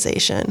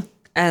categorization.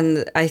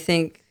 And I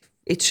think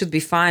it should be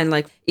fine.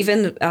 Like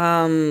even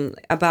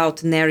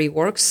about Neri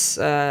Work's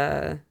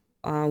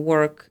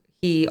work,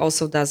 he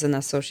also doesn't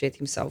associate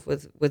himself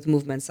with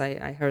movements.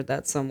 I heard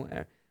that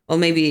somewhere. Well,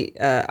 maybe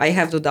I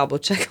have to double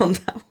check on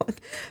that one.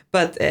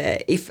 But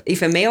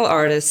if a male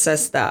artist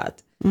says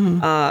that,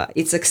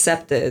 it's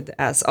accepted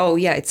as, oh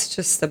yeah, it's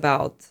just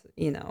about,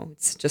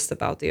 it's just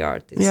about the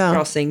art. It's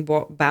crossing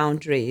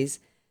boundaries.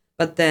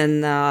 But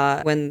then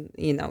when,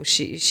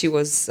 she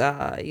was,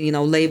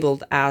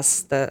 labeled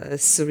as the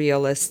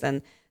surrealist,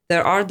 and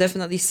there are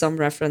definitely some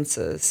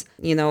references.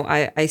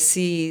 I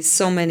see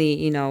so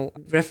many,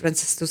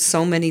 references to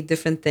so many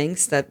different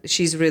things that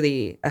she's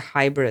really a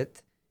hybrid.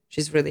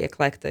 She's really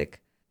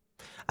eclectic.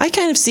 I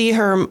kind of see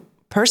her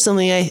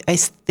personally. I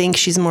think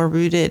she's more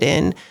rooted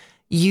in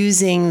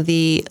using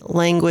the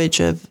language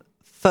of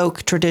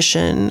folk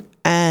tradition,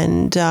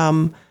 and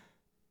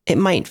it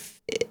might,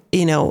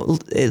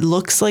 it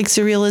looks like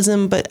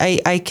surrealism, but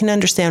I can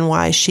understand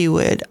why she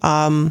would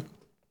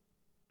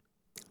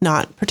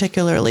not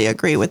particularly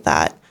agree with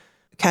that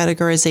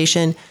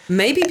categorization.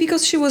 Maybe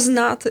because she was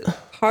not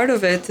part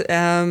of it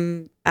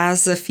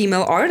as a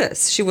female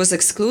artist. She was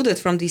excluded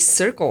from these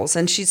circles,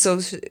 and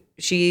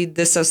she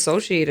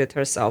disassociated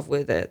herself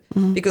with it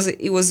because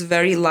it was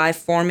very life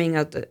forming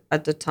at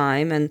the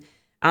time, and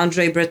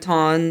André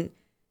Breton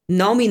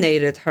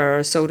nominated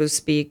her, so to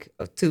speak,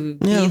 to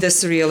be the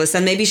surrealist,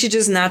 and maybe she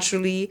just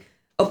naturally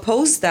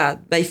opposed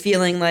that by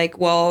feeling like,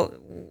 well,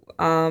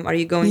 are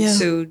you going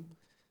to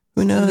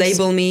Who knows?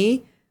 label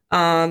me?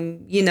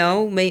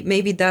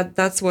 Maybe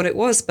that's what it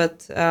was,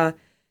 but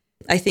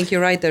I think you're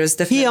right. There's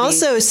definitely. He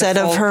also said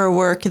of her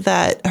work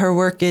that her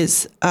work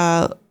is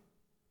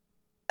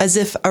as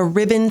if a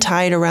ribbon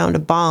tied around a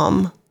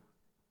bomb,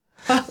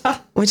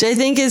 which I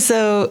think is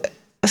so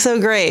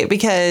great,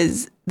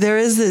 because there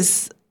is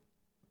this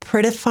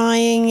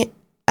prettifying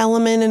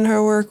element in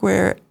her work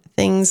where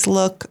things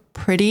look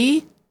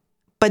pretty,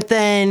 but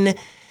then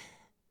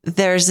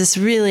there's this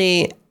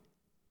really,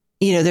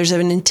 there's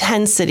an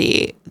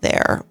intensity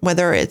there,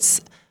 whether it's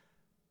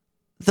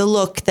the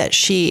look that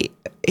she,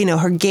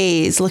 her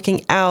gaze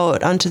looking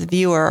out onto the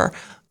viewer,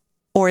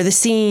 or the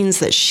scenes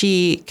that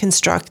she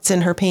constructs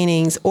in her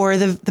paintings, or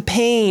the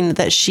pain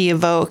that she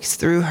evokes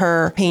through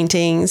her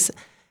paintings.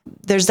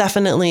 There's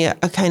definitely a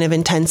kind of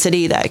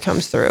intensity that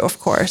comes through, of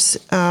course.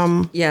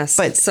 Yes,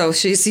 but so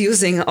she's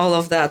using all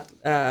of that,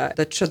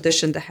 the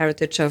tradition, the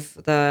heritage of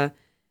the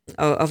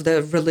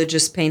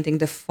religious painting,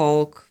 the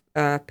folk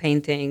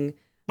painting,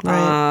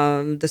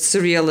 the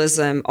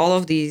surrealism, all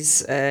of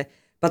these.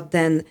 But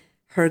then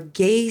her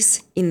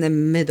gaze in the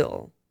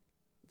middle,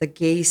 the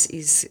gaze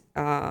is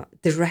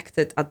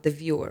directed at the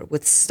viewer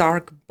with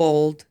stark,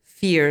 bold,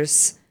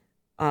 fierce,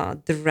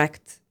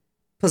 direct,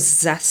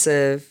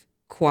 possessive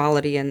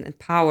quality and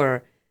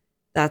power.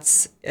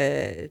 that's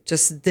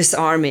just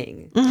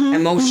disarming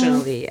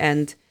emotionally,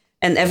 and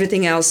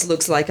everything else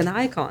looks like an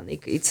icon.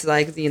 It's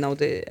like the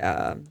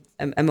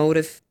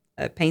emotive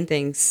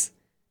paintings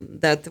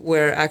that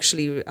were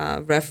actually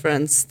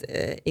referenced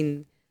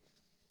in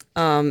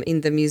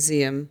the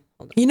museum.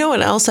 You know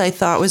what else I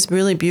thought was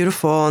really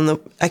beautiful on the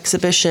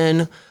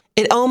exhibition?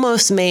 It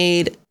almost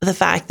made the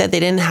fact that they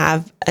didn't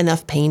have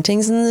enough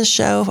paintings in the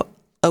show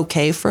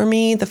okay for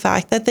me. The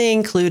fact that they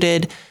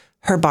included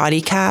her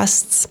body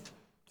casts,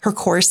 her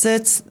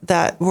corsets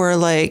that were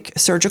like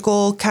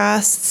surgical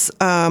casts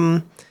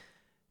to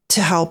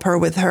help her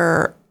with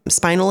her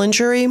spinal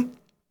injury.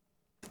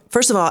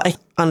 First of all,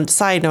 on a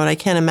side note, I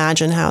can't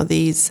imagine how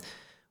these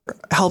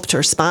helped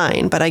her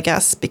spine, but I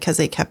guess because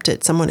they kept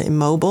it somewhat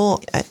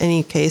immobile in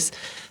any case.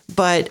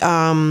 But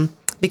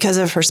because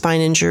of her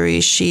spine injury,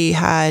 she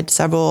had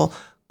several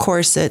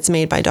corsets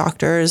made by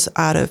doctors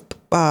out of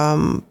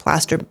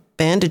plaster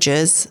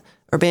bandages,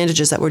 or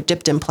bandages that were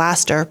dipped in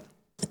plaster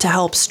to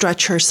help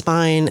stretch her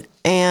spine.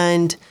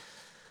 And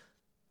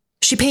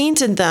she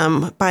painted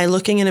them by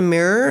looking in a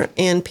mirror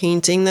and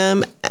painting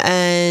them.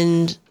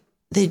 And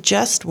they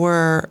just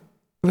were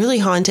really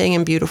haunting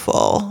and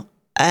beautiful.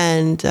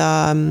 And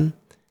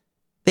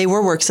they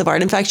were works of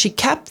art. In fact, she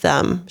kept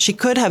them. She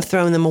could have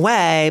thrown them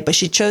away, but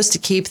she chose to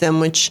keep them,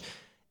 which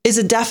is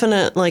a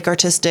definite like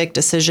artistic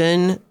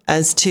decision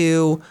as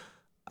to,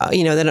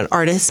 that an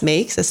artist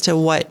makes as to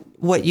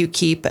what you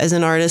keep as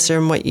an artist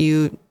and what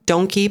you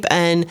don't keep.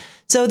 And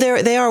so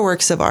they are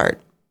works of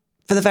art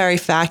for the very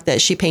fact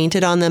that she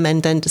painted on them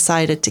and then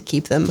decided to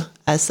keep them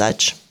as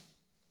such.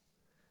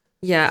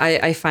 Yeah,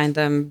 I find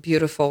them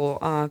beautiful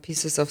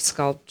pieces of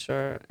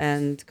sculpture,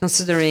 and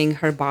considering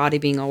her body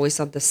being always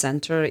at the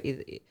center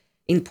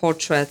in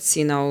portraits,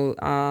 she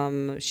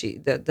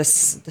the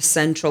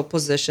central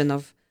position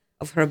of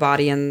her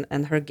body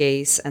and her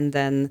gaze, and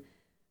then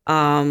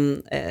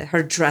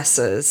her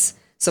dresses.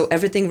 So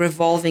everything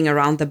revolving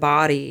around the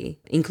body,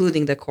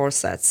 including the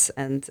corsets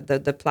and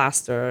the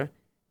plaster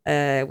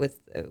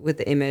with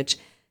the image,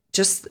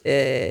 just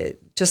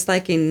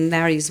like in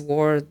Nari's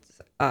Ward.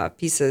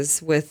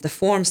 Pieces with the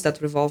forms that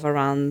revolve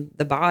around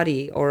the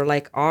body or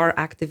like are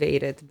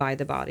activated by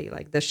the body,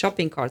 like the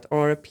shopping cart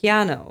or a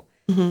piano,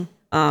 or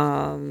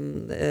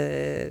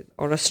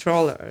a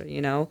stroller,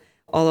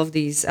 all of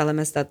these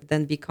elements that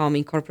then become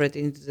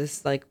incorporated into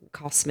this like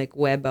cosmic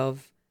web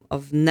of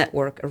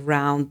network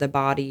around the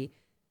body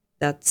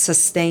that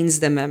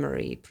sustains the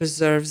memory,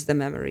 preserves the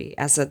memory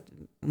as a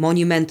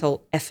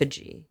monumental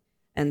effigy.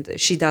 And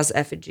she does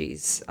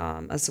effigies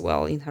as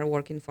well in her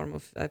work in form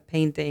of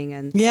painting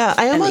and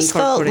I almost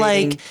felt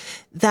like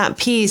that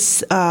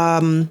piece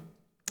because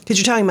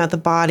you're talking about the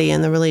body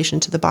and the relation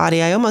to the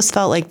body. I almost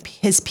felt like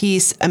his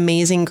piece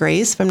Amazing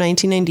Grace from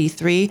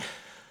 1993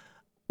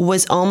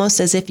 was almost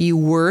as if you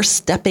were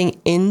stepping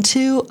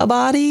into a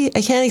body.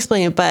 I can't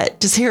explain it, but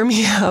just hear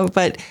me out.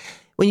 But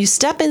when you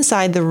step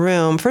inside the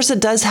room, first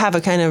it does have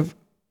a kind of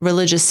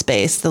religious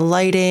space, the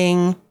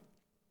lighting,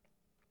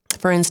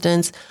 for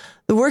instance.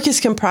 The work is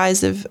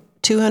comprised of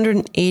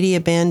 280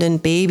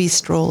 abandoned baby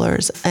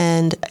strollers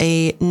and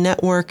a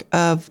network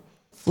of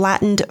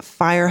flattened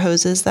fire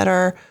hoses that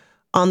are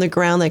on the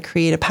ground that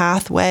create a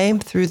pathway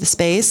through the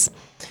space.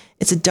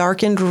 It's a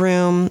darkened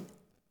room,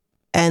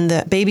 and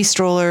the baby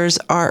strollers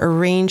are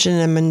arranged in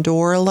a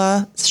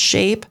mandorla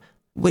shape,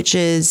 which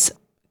is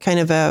kind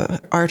of a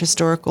art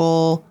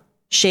historical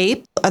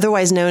shape,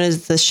 otherwise known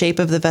as the shape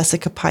of the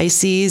Vesica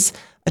Pisces,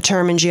 a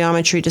term in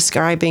geometry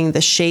describing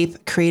the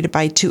shape created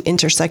by two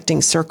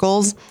intersecting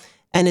circles,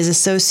 and is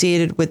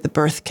associated with the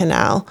birth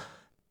canal,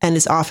 and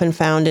is often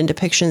found in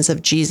depictions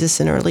of Jesus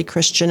in early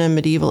Christian and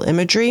medieval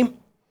imagery.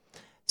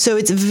 So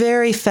it's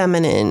very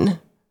feminine.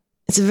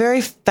 It's a very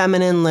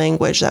feminine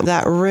language.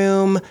 That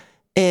room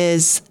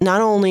is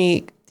not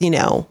only,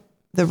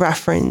 the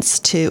reference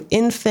to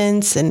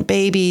infants and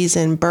babies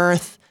and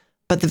birth,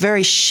 but the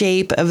very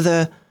shape of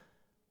the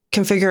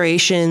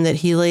configuration that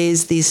he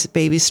lays these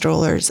baby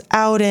strollers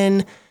out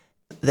in,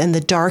 and the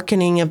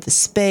darkening of the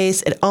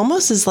space. It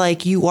almost is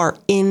like you are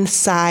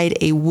inside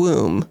a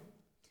womb.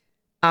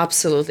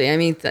 Absolutely. I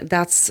mean,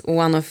 that's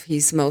one of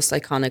his most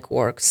iconic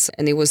works.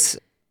 And it was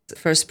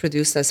first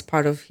produced as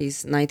part of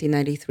his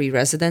 1993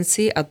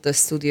 residency at the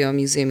Studio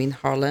Museum in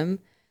Harlem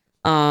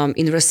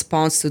in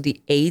response to the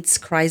AIDS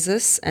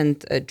crisis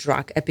and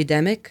drug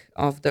epidemic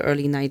of the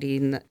early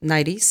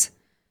 1990s.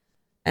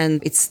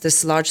 And it's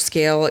this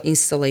large-scale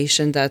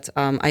installation that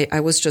I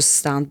was just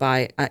stunned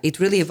by. It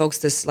really evokes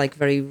this like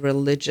very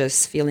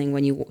religious feeling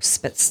when you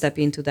step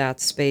into that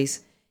space.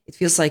 It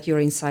feels like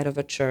you're inside of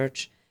a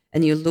church,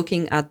 and you're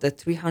looking at the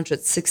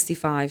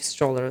 365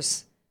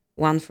 strollers,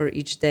 one for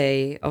each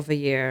day of a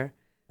year,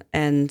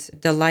 and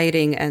the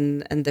lighting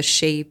and the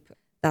shape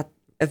that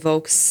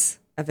evokes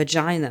a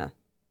vagina,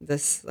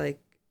 this like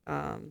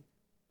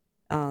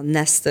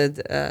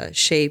nested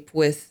shape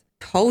with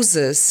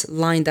hoses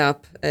lined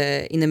up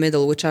in the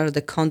middle, which are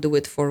the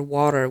conduit for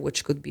water,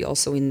 which could be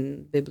also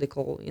in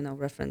biblical,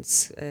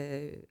 reference,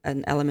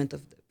 an element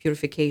of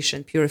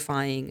purification,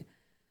 purifying,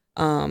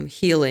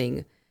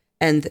 healing.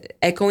 And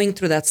echoing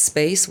through that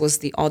space was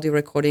the audio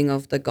recording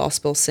of the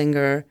gospel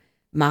singer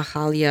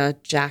Mahalia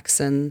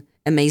Jackson,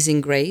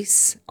 Amazing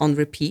Grace, on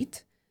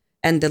repeat.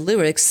 And the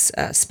lyrics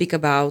speak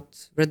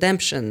about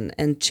redemption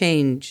and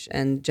change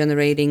and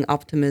generating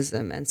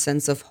optimism and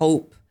sense of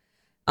hope,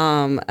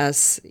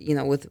 as,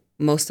 with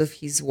most of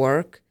his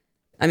work.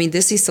 I mean,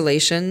 this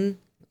installation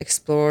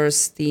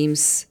explores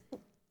themes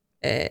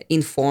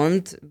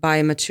informed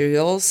by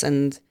materials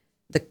and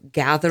the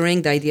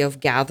idea of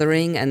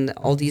gathering, and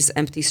all these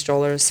empty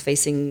strollers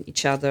facing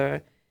each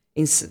other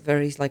in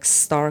very like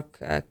stark,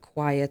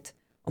 quiet,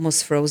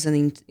 almost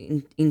frozen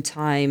in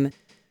time.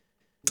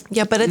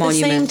 Yeah, but at the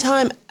same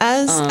time,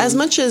 as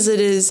much as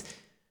it is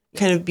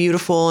kind of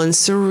beautiful and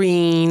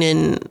serene,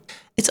 and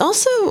it's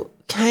also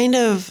kind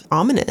of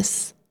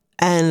ominous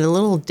and a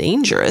little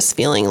dangerous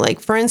feeling. Like,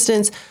 for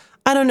instance,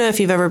 I don't know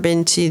if you've ever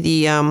been to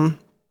the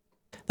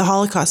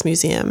Holocaust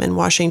Museum in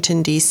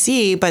Washington,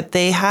 D.C., but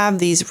they have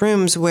these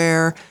rooms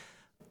where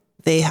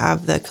they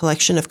have the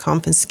collection of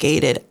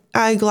confiscated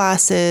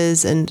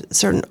eyeglasses and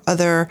certain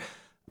other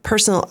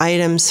personal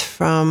items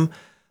from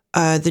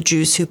the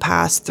Jews who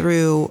passed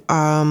through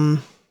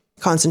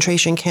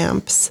concentration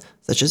camps,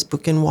 such as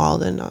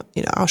Buchenwald and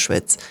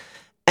Auschwitz.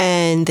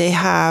 And they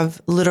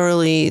have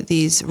literally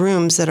these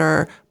rooms that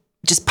are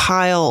just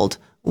piled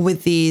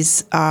with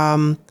these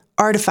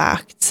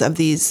artifacts of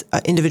these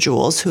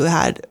individuals who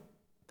had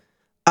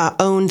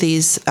owned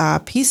these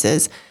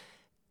pieces.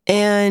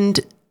 And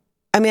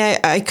I mean,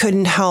 I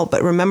couldn't help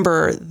but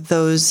remember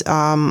those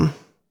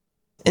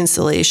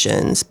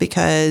installations,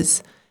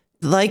 because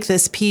like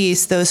this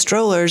piece, those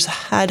strollers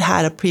had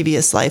a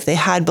previous life. They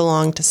had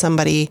belonged to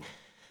somebody.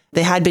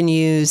 They had been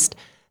used.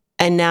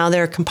 And now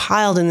they're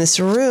compiled in this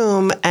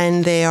room,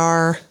 and they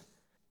are,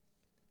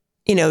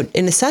 in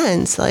a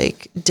sense,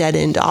 like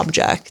dead-end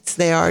objects.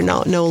 They are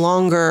no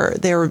longer,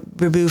 they're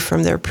removed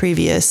from their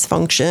previous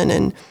function,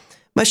 and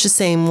much the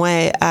same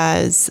way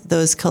as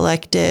those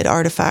collected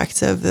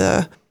artifacts of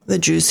the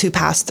Jews who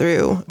passed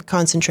through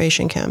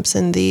concentration camps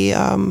in the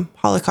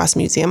Holocaust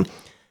Museum.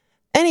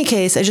 Any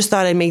case, I just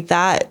thought I'd make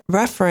that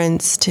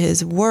reference to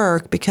his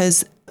work,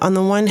 because on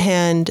the one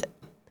hand,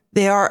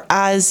 they are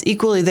as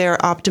equally,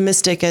 they're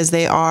optimistic as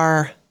they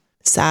are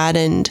sad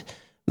and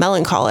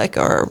melancholic,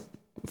 or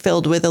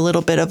filled with a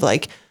little bit of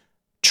like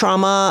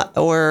trauma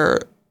or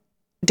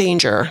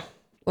danger.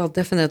 Well,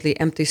 definitely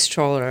Empty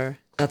Stroller,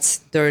 that's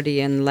dirty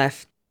and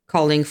left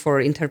calling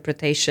for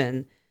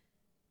interpretation,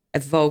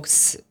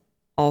 evokes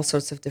all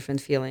sorts of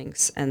different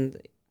feelings. And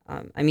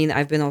I mean,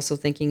 I've been also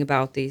thinking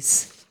about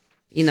these,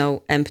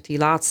 empty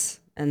lots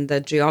and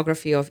the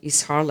geography of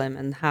East Harlem,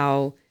 and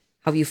how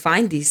you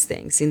find these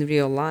things in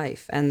real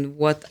life, and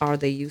what are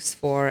they used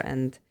for,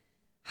 and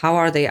how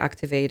are they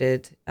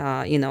activated,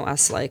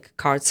 as like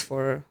cards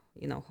for,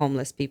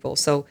 homeless people.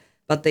 So,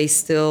 but they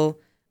still,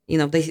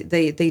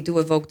 they do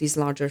evoke these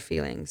larger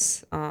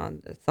feelings,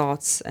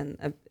 thoughts,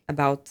 and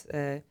about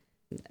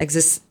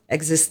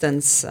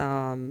existence,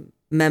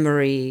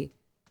 memory,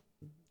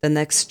 the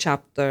next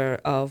chapter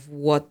of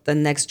what the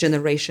next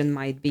generation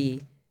might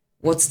be.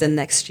 What's the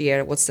next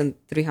year? What's the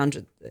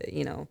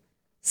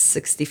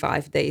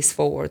 365 days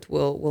forward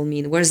will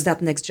mean? Where's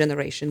that next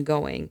generation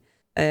going?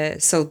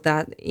 So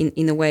that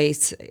in a way,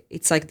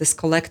 it's like this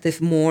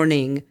collective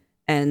mourning,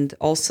 and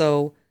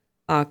also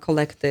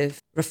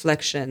collective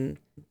reflection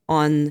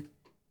on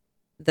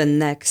the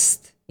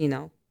next,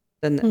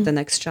 the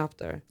next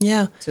chapter.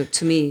 Yeah.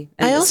 To me,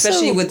 and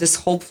especially with this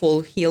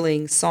hopeful,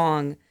 healing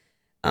song,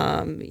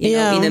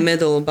 in the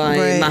middle by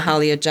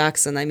Mahalia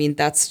Jackson. I mean,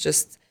 that's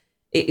just.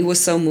 It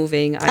was so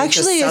moving.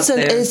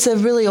 It's a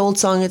really old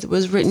song. It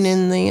was written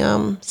in the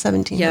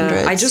 1700s.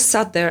 Yeah, I just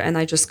sat there and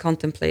I just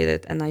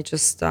contemplated, and I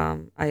just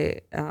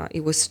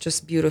it was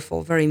just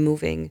beautiful, very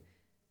moving.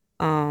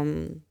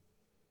 So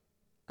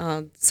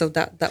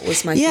that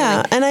was my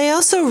feeling. And I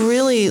also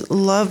really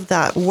love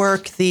that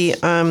work, the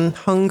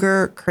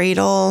Hunger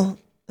Cradle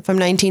from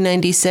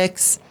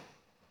 1996,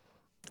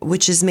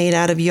 which is made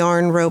out of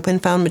yarn, rope,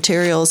 and found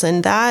materials.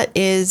 And that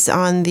is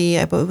on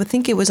I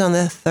think it was on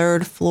the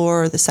third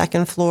floor or the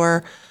second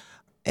floor.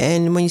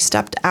 And when you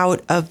stepped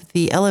out of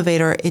the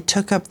elevator, it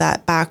took up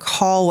that back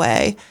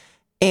hallway.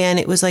 And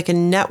it was like a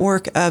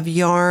network of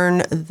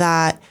yarn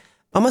that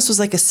almost was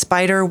like a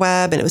spider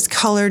web, and it was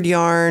colored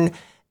yarn.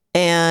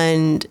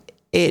 And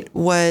it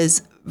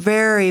was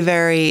very,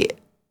 very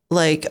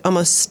like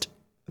almost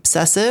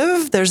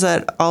obsessive. There's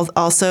that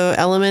also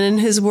element in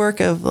his work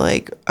of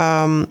like,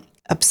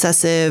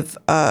 obsessive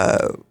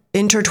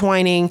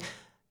intertwining,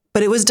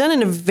 but it was done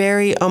in a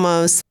very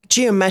almost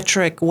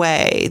geometric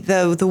way.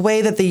 The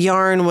way that the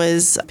yarn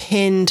was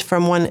pinned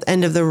from one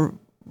end of the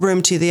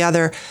room to the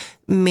other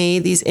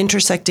made these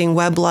intersecting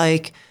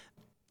web-like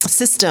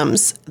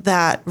systems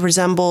that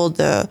resembled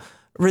the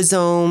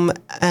rhizome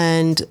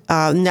and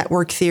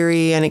network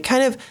theory. And it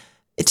kind of,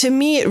 to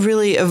me, it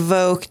really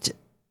evoked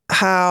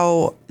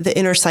how the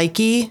inner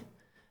psyche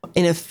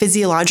in a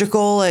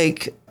physiological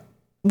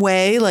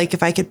way, like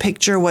if I could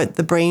picture what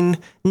the brain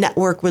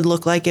network would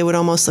look like, it would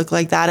almost look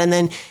like that. And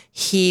then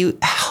he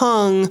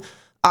hung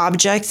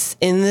objects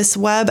in this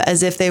web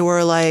as if they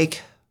were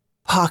like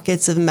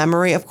pockets of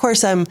memory. Of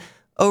course, I'm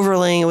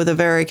overlaying it with a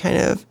very kind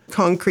of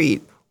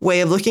concrete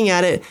way of looking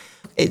at it.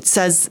 It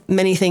says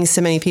many things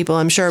to many people,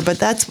 I'm sure, but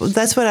that's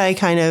what I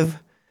kind of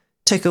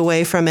took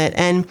away from it.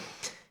 And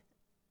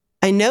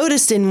I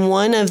noticed in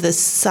one of the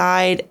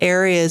side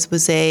areas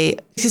because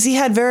he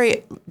had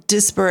very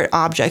disparate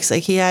objects.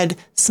 Like he had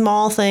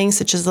small things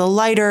such as a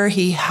lighter.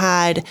 He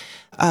had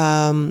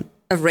a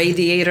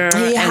radiator.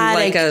 He had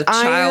like a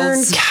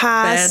child's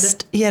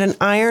bed. He had an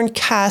iron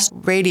cast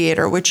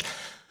radiator, which,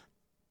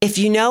 if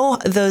you know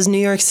those New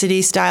York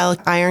City style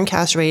iron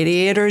cast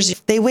radiators,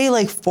 they weigh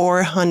like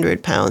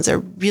 400 pounds. They're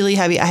really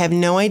heavy. I have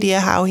no idea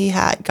how he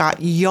got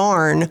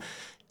yarn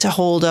to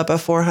hold up a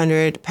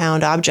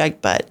 400-pound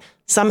object, but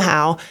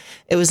somehow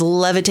it was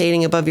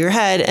levitating above your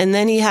head. And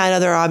then he had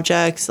other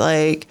objects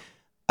like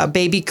a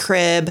baby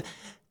crib.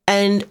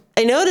 And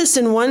I noticed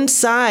in one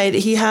side,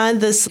 he had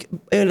this,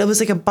 it was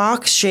like a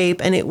box shape,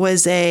 and it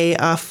was a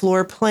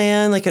floor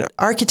plan, like an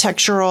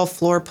architectural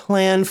floor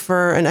plan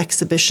for an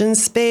exhibition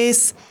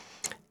space.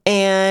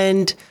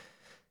 And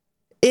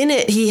in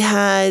it, he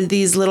had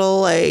these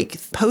little like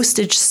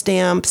postage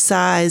stamp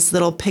size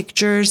little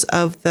pictures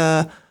of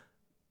the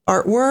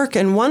artwork.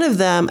 And one of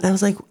them, I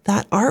was like,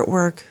 that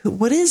artwork,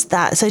 what is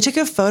that? So I took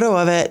a photo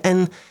of it,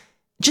 and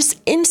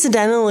just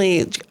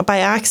incidentally, by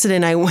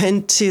accident, I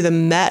went to the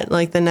Met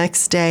like the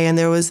next day, and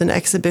there was an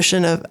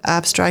exhibition of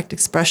abstract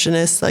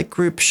expressionists, like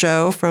group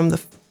show from the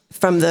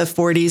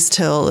 40s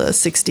till the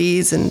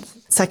 60s, and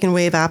second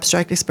wave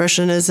abstract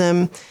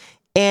expressionism.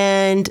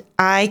 And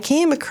I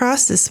came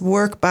across this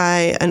work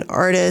by an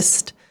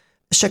artist,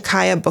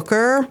 Shakaya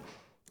Booker,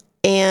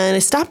 and I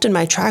stopped in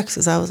my tracks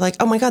because I was like,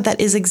 oh my God, that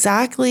is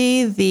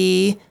exactly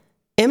the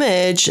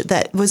image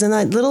that was in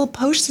that little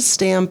postage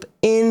stamp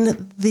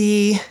in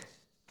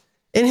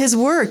his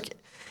work,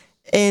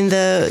 in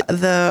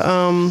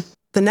the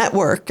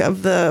network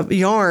of the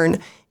yarn.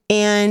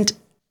 And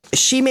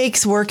she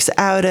makes works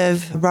out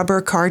of rubber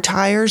car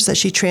tires that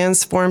she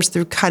transforms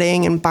through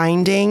cutting and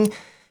binding,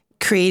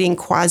 creating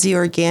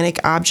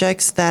quasi-organic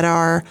objects that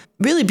are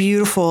really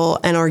beautiful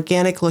and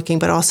organic looking,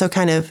 but also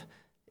kind of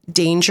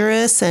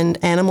dangerous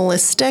and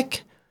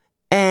animalistic.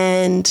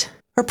 And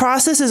her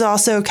process is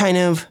also kind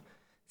of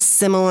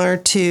similar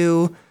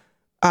to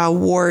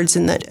Ward's,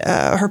 in that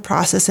her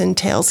process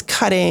entails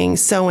cutting,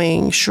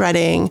 sewing,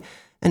 shredding,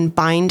 and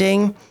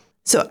binding.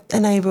 So,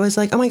 and I was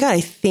like, oh my God,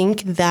 I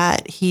think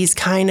that he's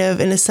kind of,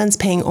 in a sense,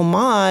 paying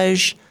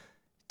homage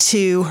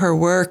to her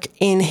work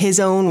in his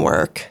own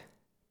work.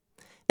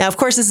 Now, of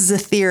course, this is a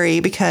theory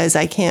because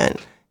it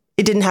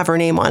didn't have her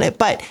name on it,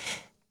 but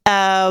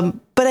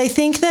I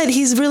think that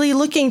he's really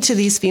looking to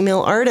these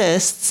female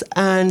artists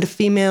and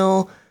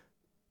female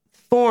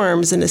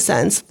forms, in a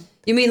sense.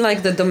 You mean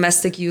like the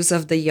domestic use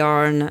of the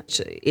yarn?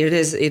 It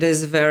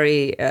is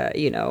very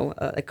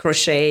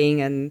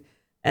crocheting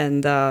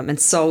and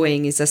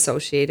sewing is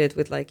associated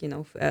with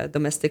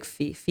domestic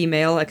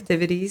female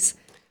activities.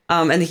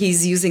 And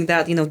he's using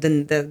that,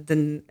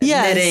 the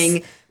Yes.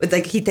 knitting, but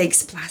like he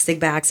takes plastic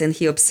bags and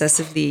he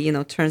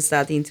obsessively, turns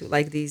that into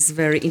like these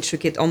very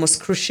intricate,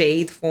 almost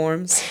crocheted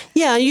forms.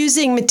 Yeah,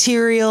 using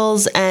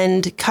materials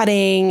and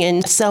cutting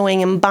and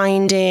sewing and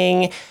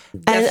binding.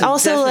 And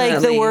also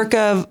like the work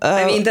of...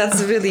 I mean,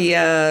 that's really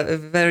a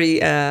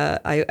very,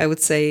 I would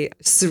say,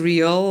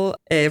 surreal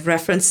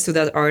reference to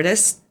that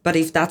artist. But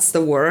if that's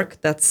the work,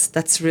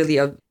 that's really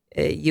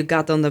you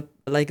got on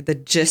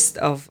the gist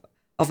of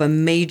a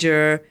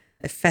major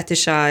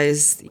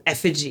fetishized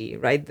effigy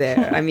right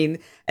there. I mean,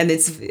 and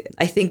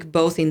I think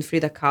both in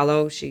Frida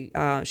Kahlo,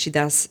 she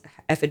does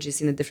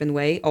effigies in a different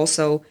way,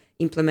 also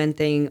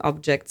implementing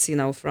objects,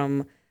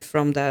 from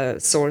the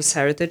source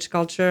heritage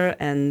culture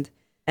and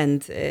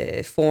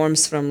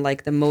forms from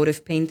like the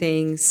motive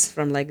paintings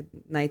from like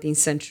 19th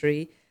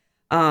century.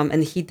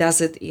 And he does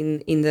it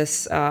in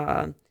this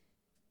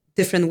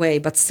different way,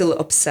 but still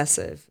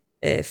obsessive.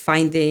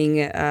 Finding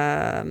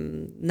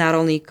not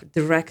only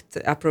direct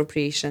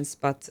appropriations,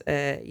 but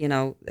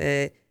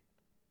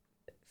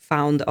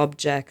found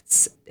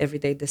objects,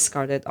 everyday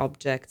discarded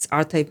objects,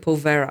 arte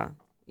povera,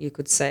 you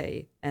could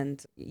say,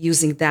 and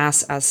using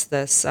that as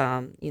this,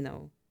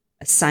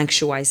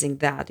 sanctuizing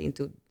that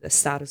into the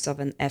status of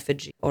an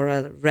effigy or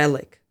a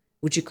relic.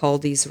 Would you call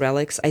these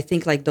relics? I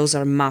think like those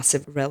are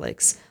massive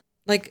relics.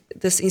 Like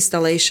this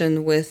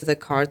installation with the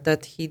card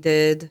that he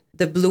did,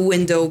 the Blue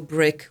Window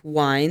brick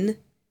wine.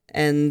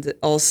 And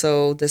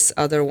also this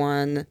other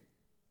one,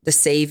 the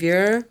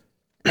Savior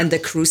and the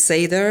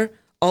Crusader.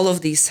 All of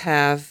these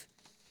have,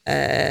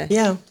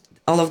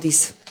 all of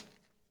these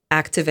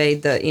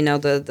activate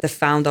the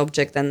found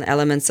object and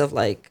elements of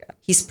like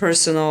his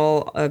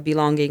personal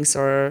belongings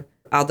or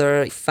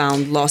other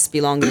found lost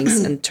belongings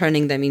and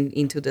turning them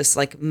into this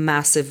like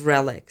massive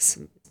relics.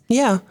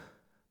 Yeah.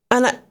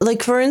 And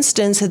like, for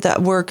instance,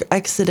 that work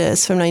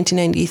Exodus from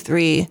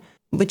 1993,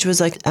 which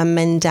was like a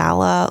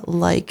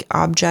mandala-like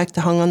object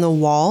hung on the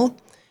wall,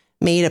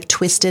 made of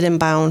twisted and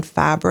bound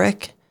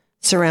fabric,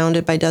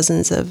 surrounded by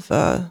dozens of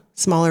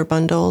smaller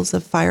bundles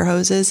of fire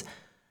hoses.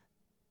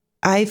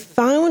 I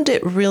found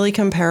it really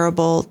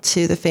comparable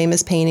to the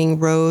famous painting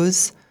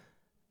Rose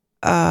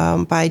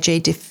by J.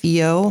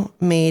 DeFeo,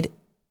 made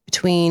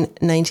between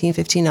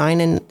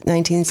 1959 and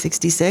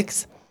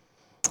 1966,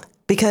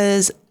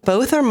 because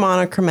both are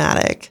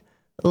monochromatic,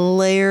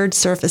 layered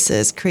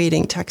surfaces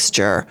creating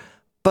texture.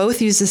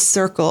 Both use a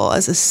circle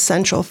as a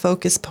central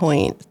focus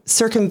point,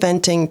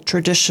 circumventing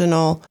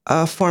traditional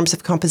forms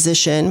of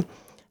composition.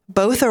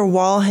 Both are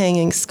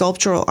wall-hanging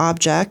sculptural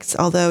objects,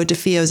 although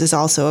DeFeo's is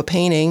also a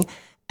painting,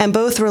 and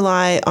both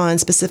rely on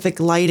specific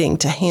lighting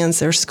to enhance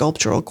their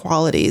sculptural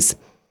qualities.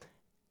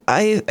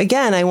 I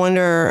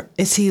wonder,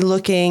 is he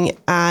looking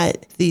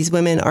at these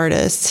women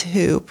artists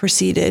who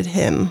preceded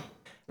him?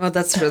 Well,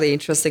 that's really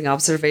interesting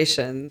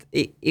observation.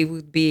 It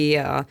would be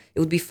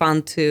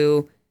fun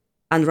to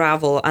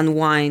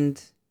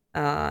unwind,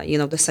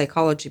 the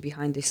psychology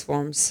behind these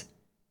forms.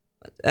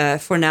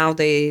 For now,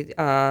 they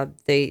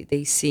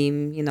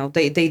seem,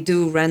 they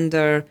do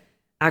render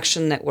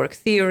action network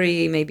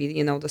theory,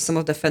 maybe, some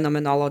of the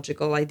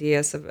phenomenological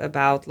ideas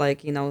about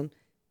like,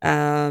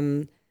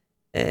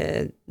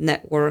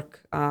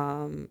 network,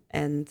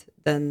 and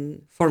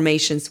then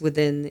formations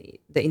within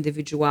the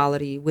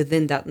individuality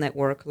within that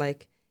network,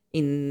 like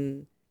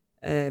in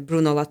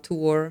Bruno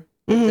Latour,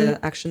 the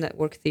action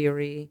network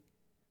theory,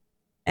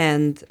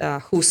 and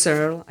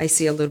Husserl. I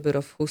see a little bit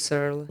of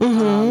Husserl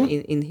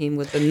in him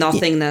with the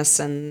nothingness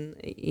and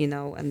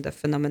and the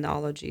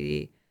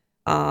phenomenology,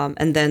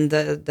 and then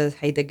the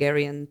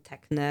Heideggerian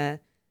techne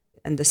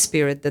and the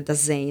spirit, the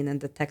Dasein,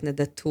 and the techne,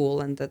 the tool,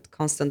 and that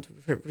constant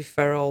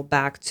referral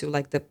back to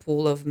like the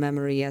pool of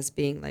memory as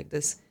being like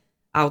this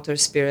outer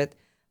spirit,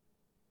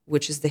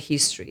 which is the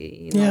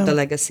history, the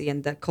legacy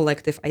and the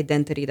collective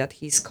identity that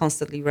he's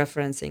constantly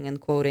referencing and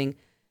quoting.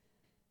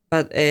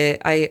 But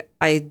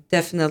I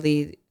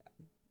definitely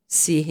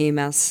see him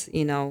as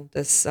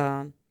this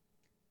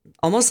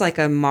almost like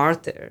a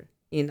martyr,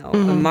 a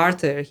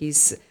martyr.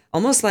 He's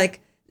almost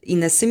like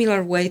in a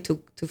similar way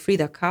to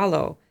Frida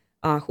Kahlo,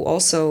 who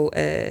also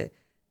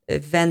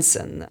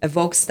Venson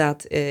evokes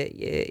that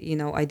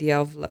idea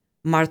of like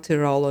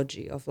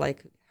martyrology, of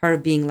like her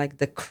being like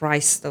the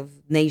Christ of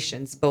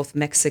nations, both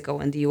Mexico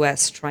and the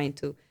U.S., trying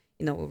to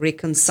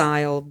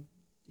reconcile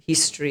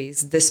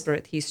histories,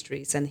 disparate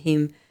histories, and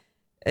him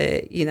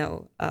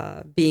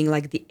being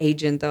like the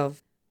agent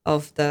of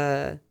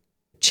the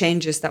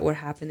changes that were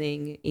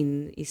happening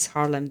in East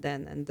Harlem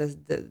then, and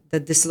the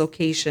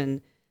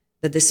dislocation,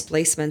 the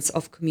displacements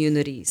of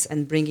communities,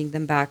 and bringing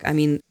them back. I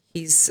mean,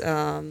 his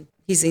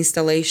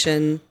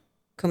installation,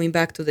 coming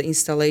back to the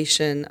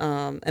installation,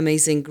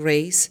 Amazing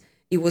Grace,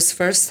 it was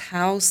first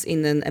housed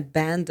in an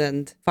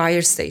abandoned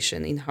fire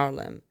station in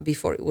Harlem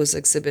before it was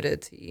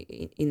exhibited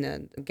in a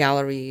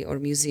gallery or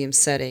museum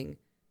setting.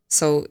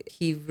 So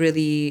he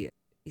really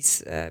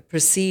is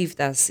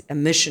perceived as a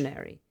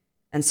missionary,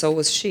 and so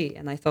was she.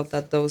 And I thought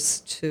that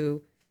those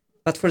two,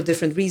 but for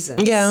different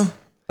reasons. Yeah.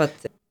 But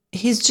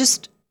he's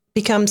just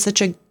become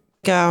such a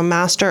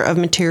master of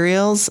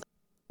materials.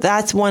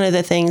 That's one of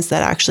the things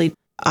that actually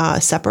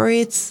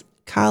separates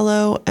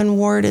Kahlo and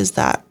Ward, is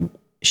that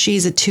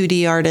she's a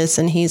 2D artist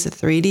and he's a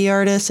 3D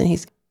artist, and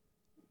he's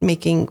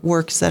making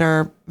works that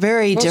are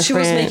very different. She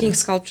was making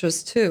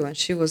sculptures too, and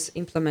she was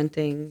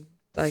implementing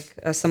like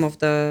some of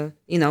the,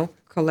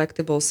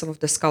 collectibles, some of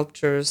the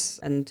sculptures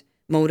and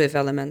motive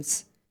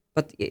elements.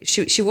 But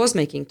she was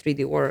making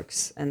 3D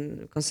works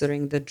and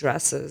considering the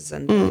dresses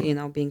and,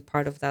 being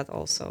part of that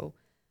also.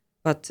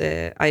 But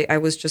I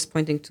was just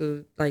pointing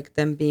to like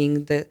them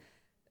being the,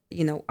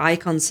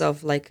 icons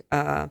of like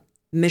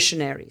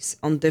missionaries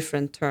on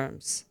different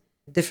terms,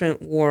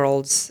 different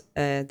worlds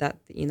that,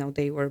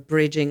 they were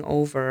bridging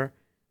over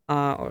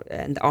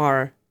and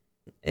are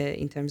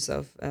in terms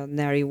of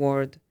Neri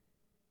Ward,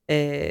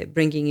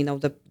 bringing,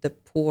 the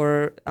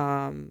poor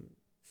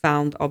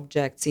found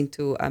objects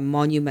into a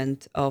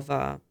monument of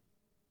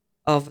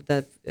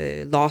the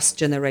lost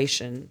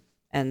generation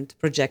and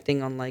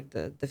projecting on like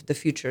the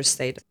future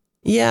state.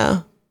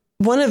 Yeah.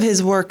 One of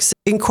his works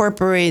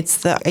incorporates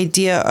the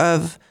idea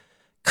of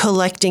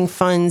collecting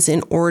funds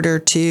in order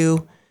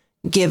to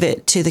give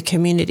it to the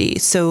community.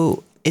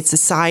 So it's a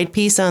side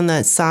piece on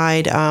that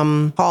side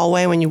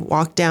hallway when you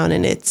walk down,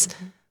 and it's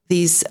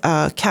these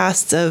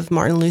casts of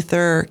Martin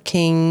Luther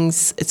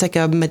King's, it's like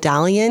a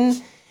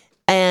medallion,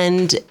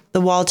 and the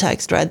wall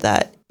text read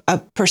that a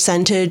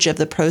percentage of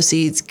the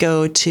proceeds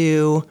go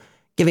to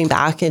giving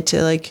back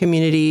into like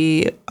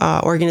community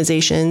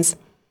organizations.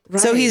 Right.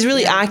 So he's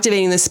really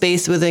activating the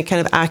space with a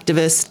kind of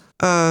activist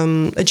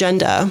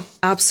agenda.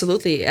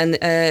 Absolutely. And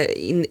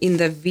in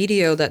the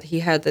video that he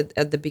had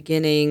at the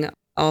beginning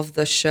of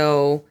the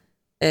show,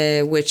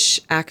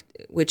 which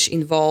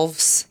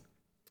involves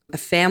a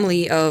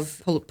family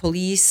of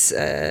police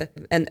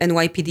and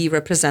NYPD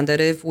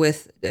representative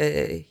with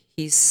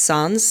his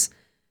sons,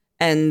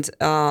 and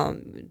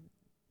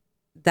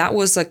that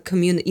was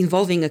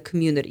involving a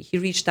community. He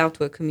reached out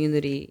to a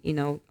community,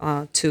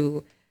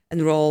 to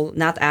enroll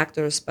not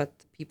actors but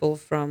people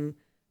from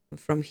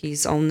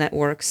his own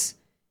networks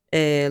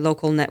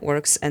local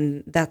networks,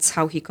 and that's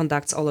how he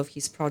conducts all of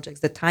his projects,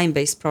 the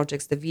time-based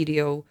projects, the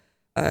video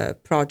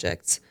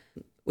projects,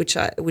 which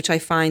I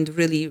find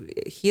really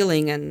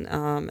healing and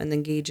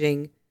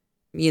engaging,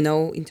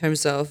 in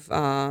terms of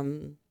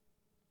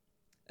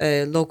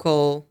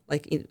local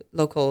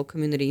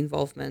community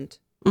involvement.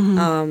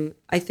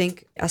 I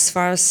think as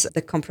far as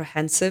the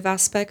comprehensive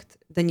aspect,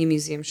 the New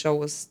Museum show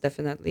was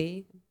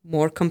definitely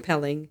more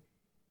compelling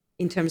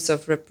in terms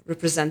of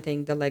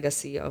representing the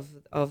legacy of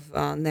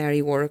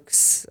Neri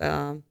works,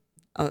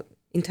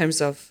 in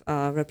terms of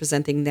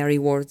representing Neri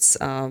Ward's,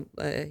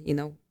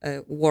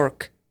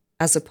 work,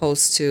 as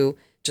opposed to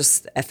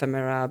just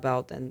ephemera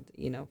about and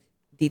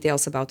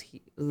details about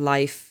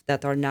life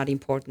that are not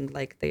important,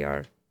 like they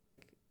are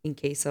in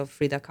case of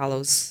Frida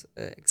Kahlo's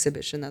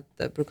exhibition at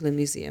the Brooklyn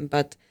Museum.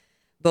 But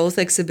both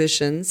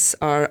exhibitions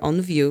are on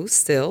view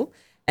still,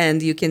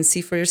 and you can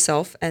see for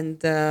yourself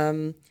and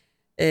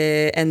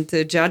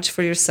judge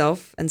for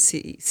yourself and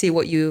see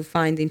what you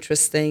find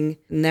interesting.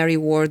 Neri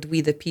Ward,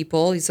 We the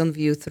People, is on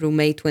view through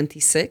May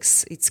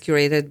 26. It's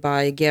curated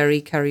by Gary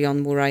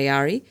Carrion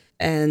Murayari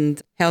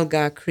and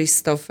Helga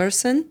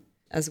Christoffersen,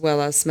 as well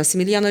as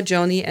Massimiliano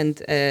Gioni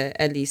and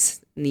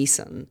Elise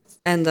Neeson.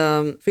 And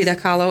Frida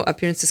Kahlo,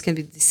 Appearances Can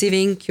Be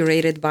Deceiving,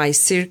 curated by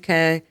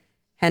Sirke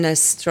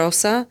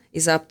Hennes-Strosa,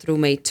 is up through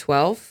May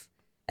 12th.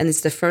 And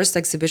it's the first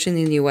exhibition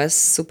in the US,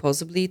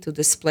 supposedly, to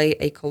display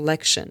a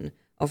collection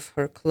of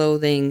her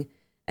clothing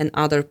and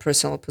other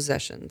personal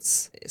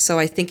possessions. So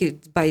I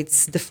think by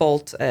its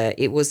default,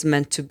 it was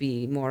meant to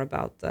be more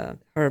about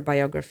her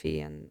biography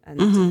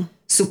and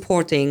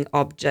supporting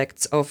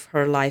objects of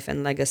her life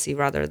and legacy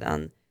rather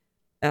than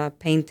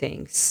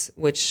paintings,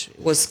 which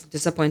was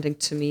disappointing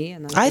to me.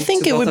 And I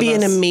think it would be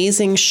an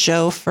amazing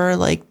show for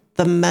like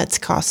the Met's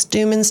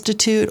Costume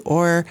Institute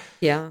or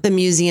the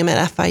museum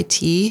at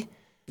FIT.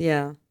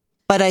 Yeah.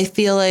 But I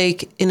feel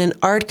like in an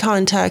art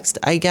context,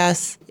 I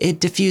guess it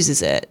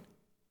diffuses it.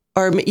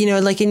 Or,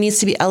 like it needs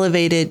to be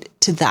elevated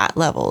to that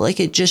level.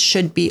 Like it just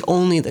should be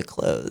only the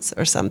clothes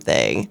or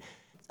something.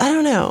 I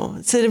don't know.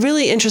 It's a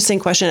really interesting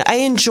question. I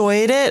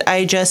enjoyed it.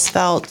 I just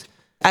felt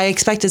I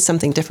expected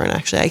something different,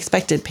 actually. I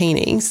expected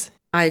paintings.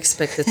 I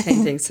expected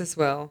paintings as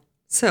well.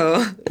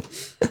 So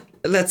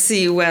let's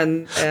see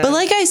when... but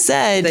like I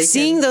said,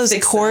 seeing those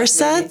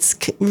corsets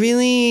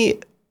really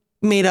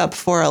made up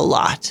for a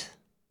lot.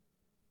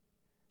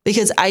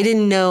 Because I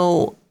didn't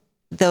know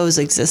those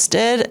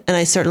existed, and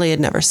I certainly had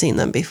never seen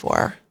them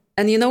before.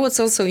 And what's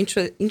also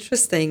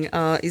interesting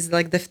is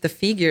like the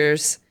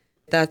figures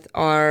that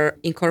are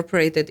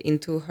incorporated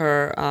into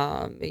her,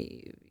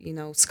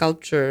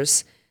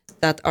 sculptures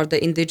that are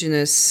the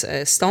indigenous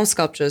stone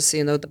sculptures,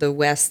 the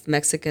West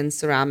Mexican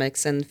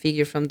ceramics and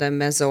figure from the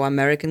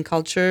Mesoamerican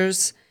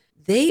cultures.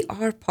 They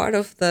are part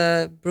of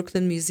the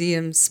Brooklyn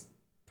Museum's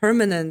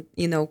permanent,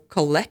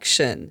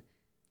 collection.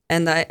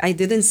 And I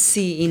didn't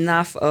see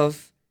enough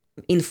of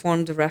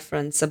informed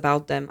reference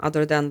about them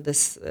other than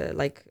this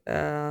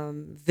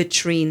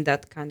vitrine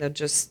that kind of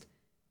just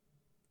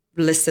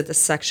listed a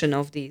section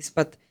of these.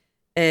 But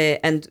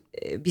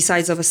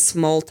besides of a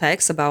small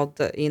text about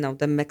the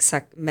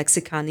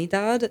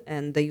Mexicanidad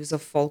and the use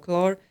of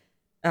folklore,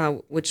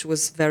 which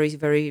was very,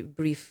 very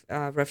brief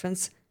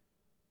reference,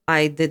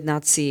 I did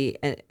not see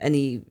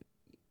any,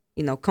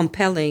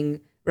 compelling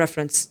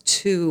reference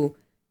to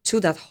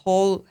that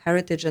whole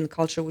heritage and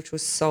culture, which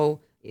was so,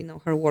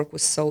 her work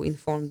was so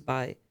informed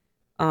by.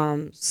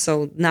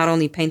 So not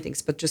only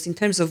paintings, but just in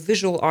terms of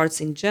visual arts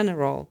in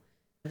general,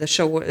 the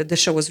show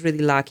was really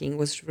lacking,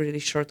 was really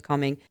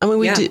shortcoming. I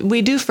mean,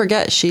 we do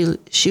forget she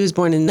was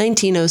born in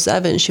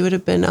 1907. She would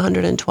have been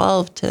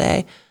 112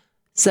 today.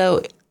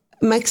 So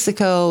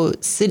Mexico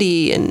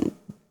City and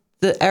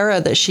the era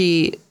that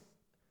she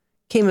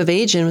came of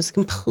age in was a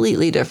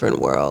completely different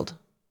world,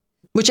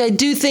 which I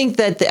do think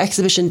that the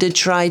exhibition did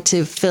try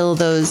to fill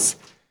those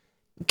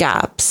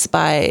gaps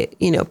by,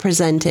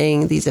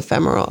 presenting these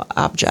ephemeral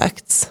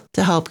objects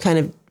to help kind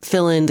of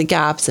fill in the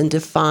gaps and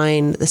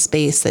define the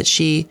space that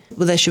she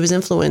was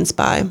influenced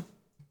by.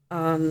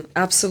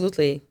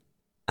 Absolutely.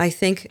 I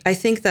think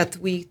that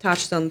we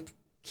touched on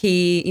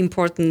key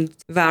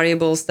important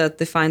variables that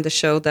define the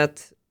show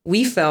that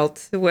we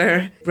felt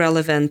were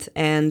relevant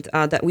and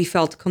that we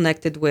felt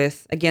connected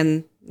with.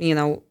 Again,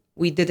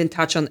 we didn't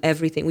touch on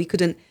everything. We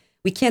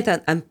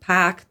can't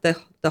unpack the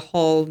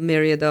whole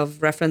myriad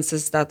of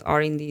references that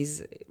are in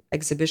these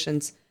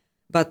exhibitions,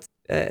 but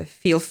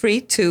feel free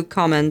to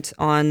comment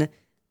on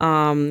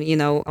our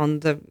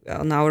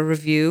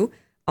review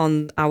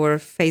on our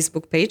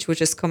Facebook page,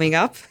 which is coming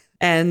up,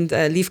 and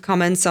leave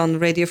comments on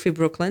Radio Free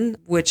Brooklyn,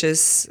 which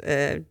is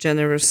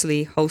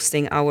generously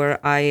hosting our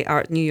I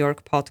Art New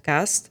York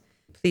podcast.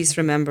 Please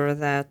remember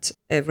that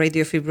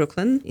Radio Free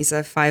Brooklyn is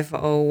a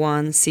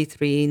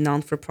 501c3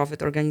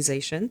 non-for-profit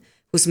organization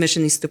whose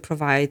mission is to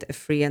provide a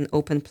free and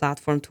open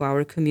platform to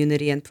our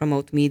community and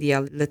promote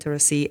media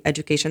literacy,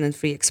 education, and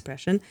free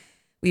expression.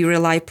 We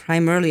rely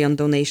primarily on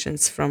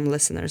donations from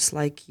listeners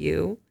like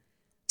you.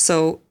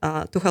 So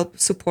to help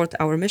support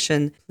our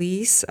mission,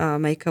 please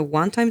make a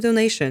one-time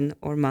donation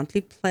or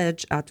monthly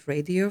pledge at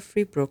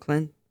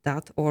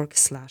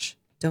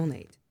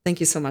radiofreebrooklyn.org/donate. Thank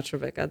you so much,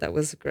 Rebecca. That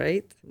was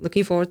great.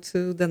 Looking forward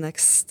to the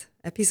next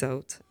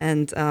episode.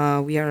 And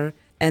we are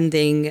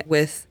ending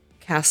with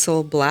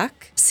Castle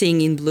Black,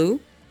 Seeing in Blue.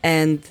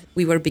 And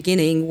we were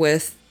beginning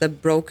with The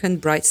Broken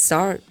Bright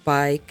Star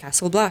by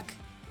Castle Black.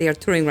 They are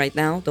touring right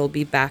now. They'll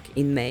be back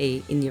in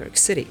May in New York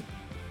City.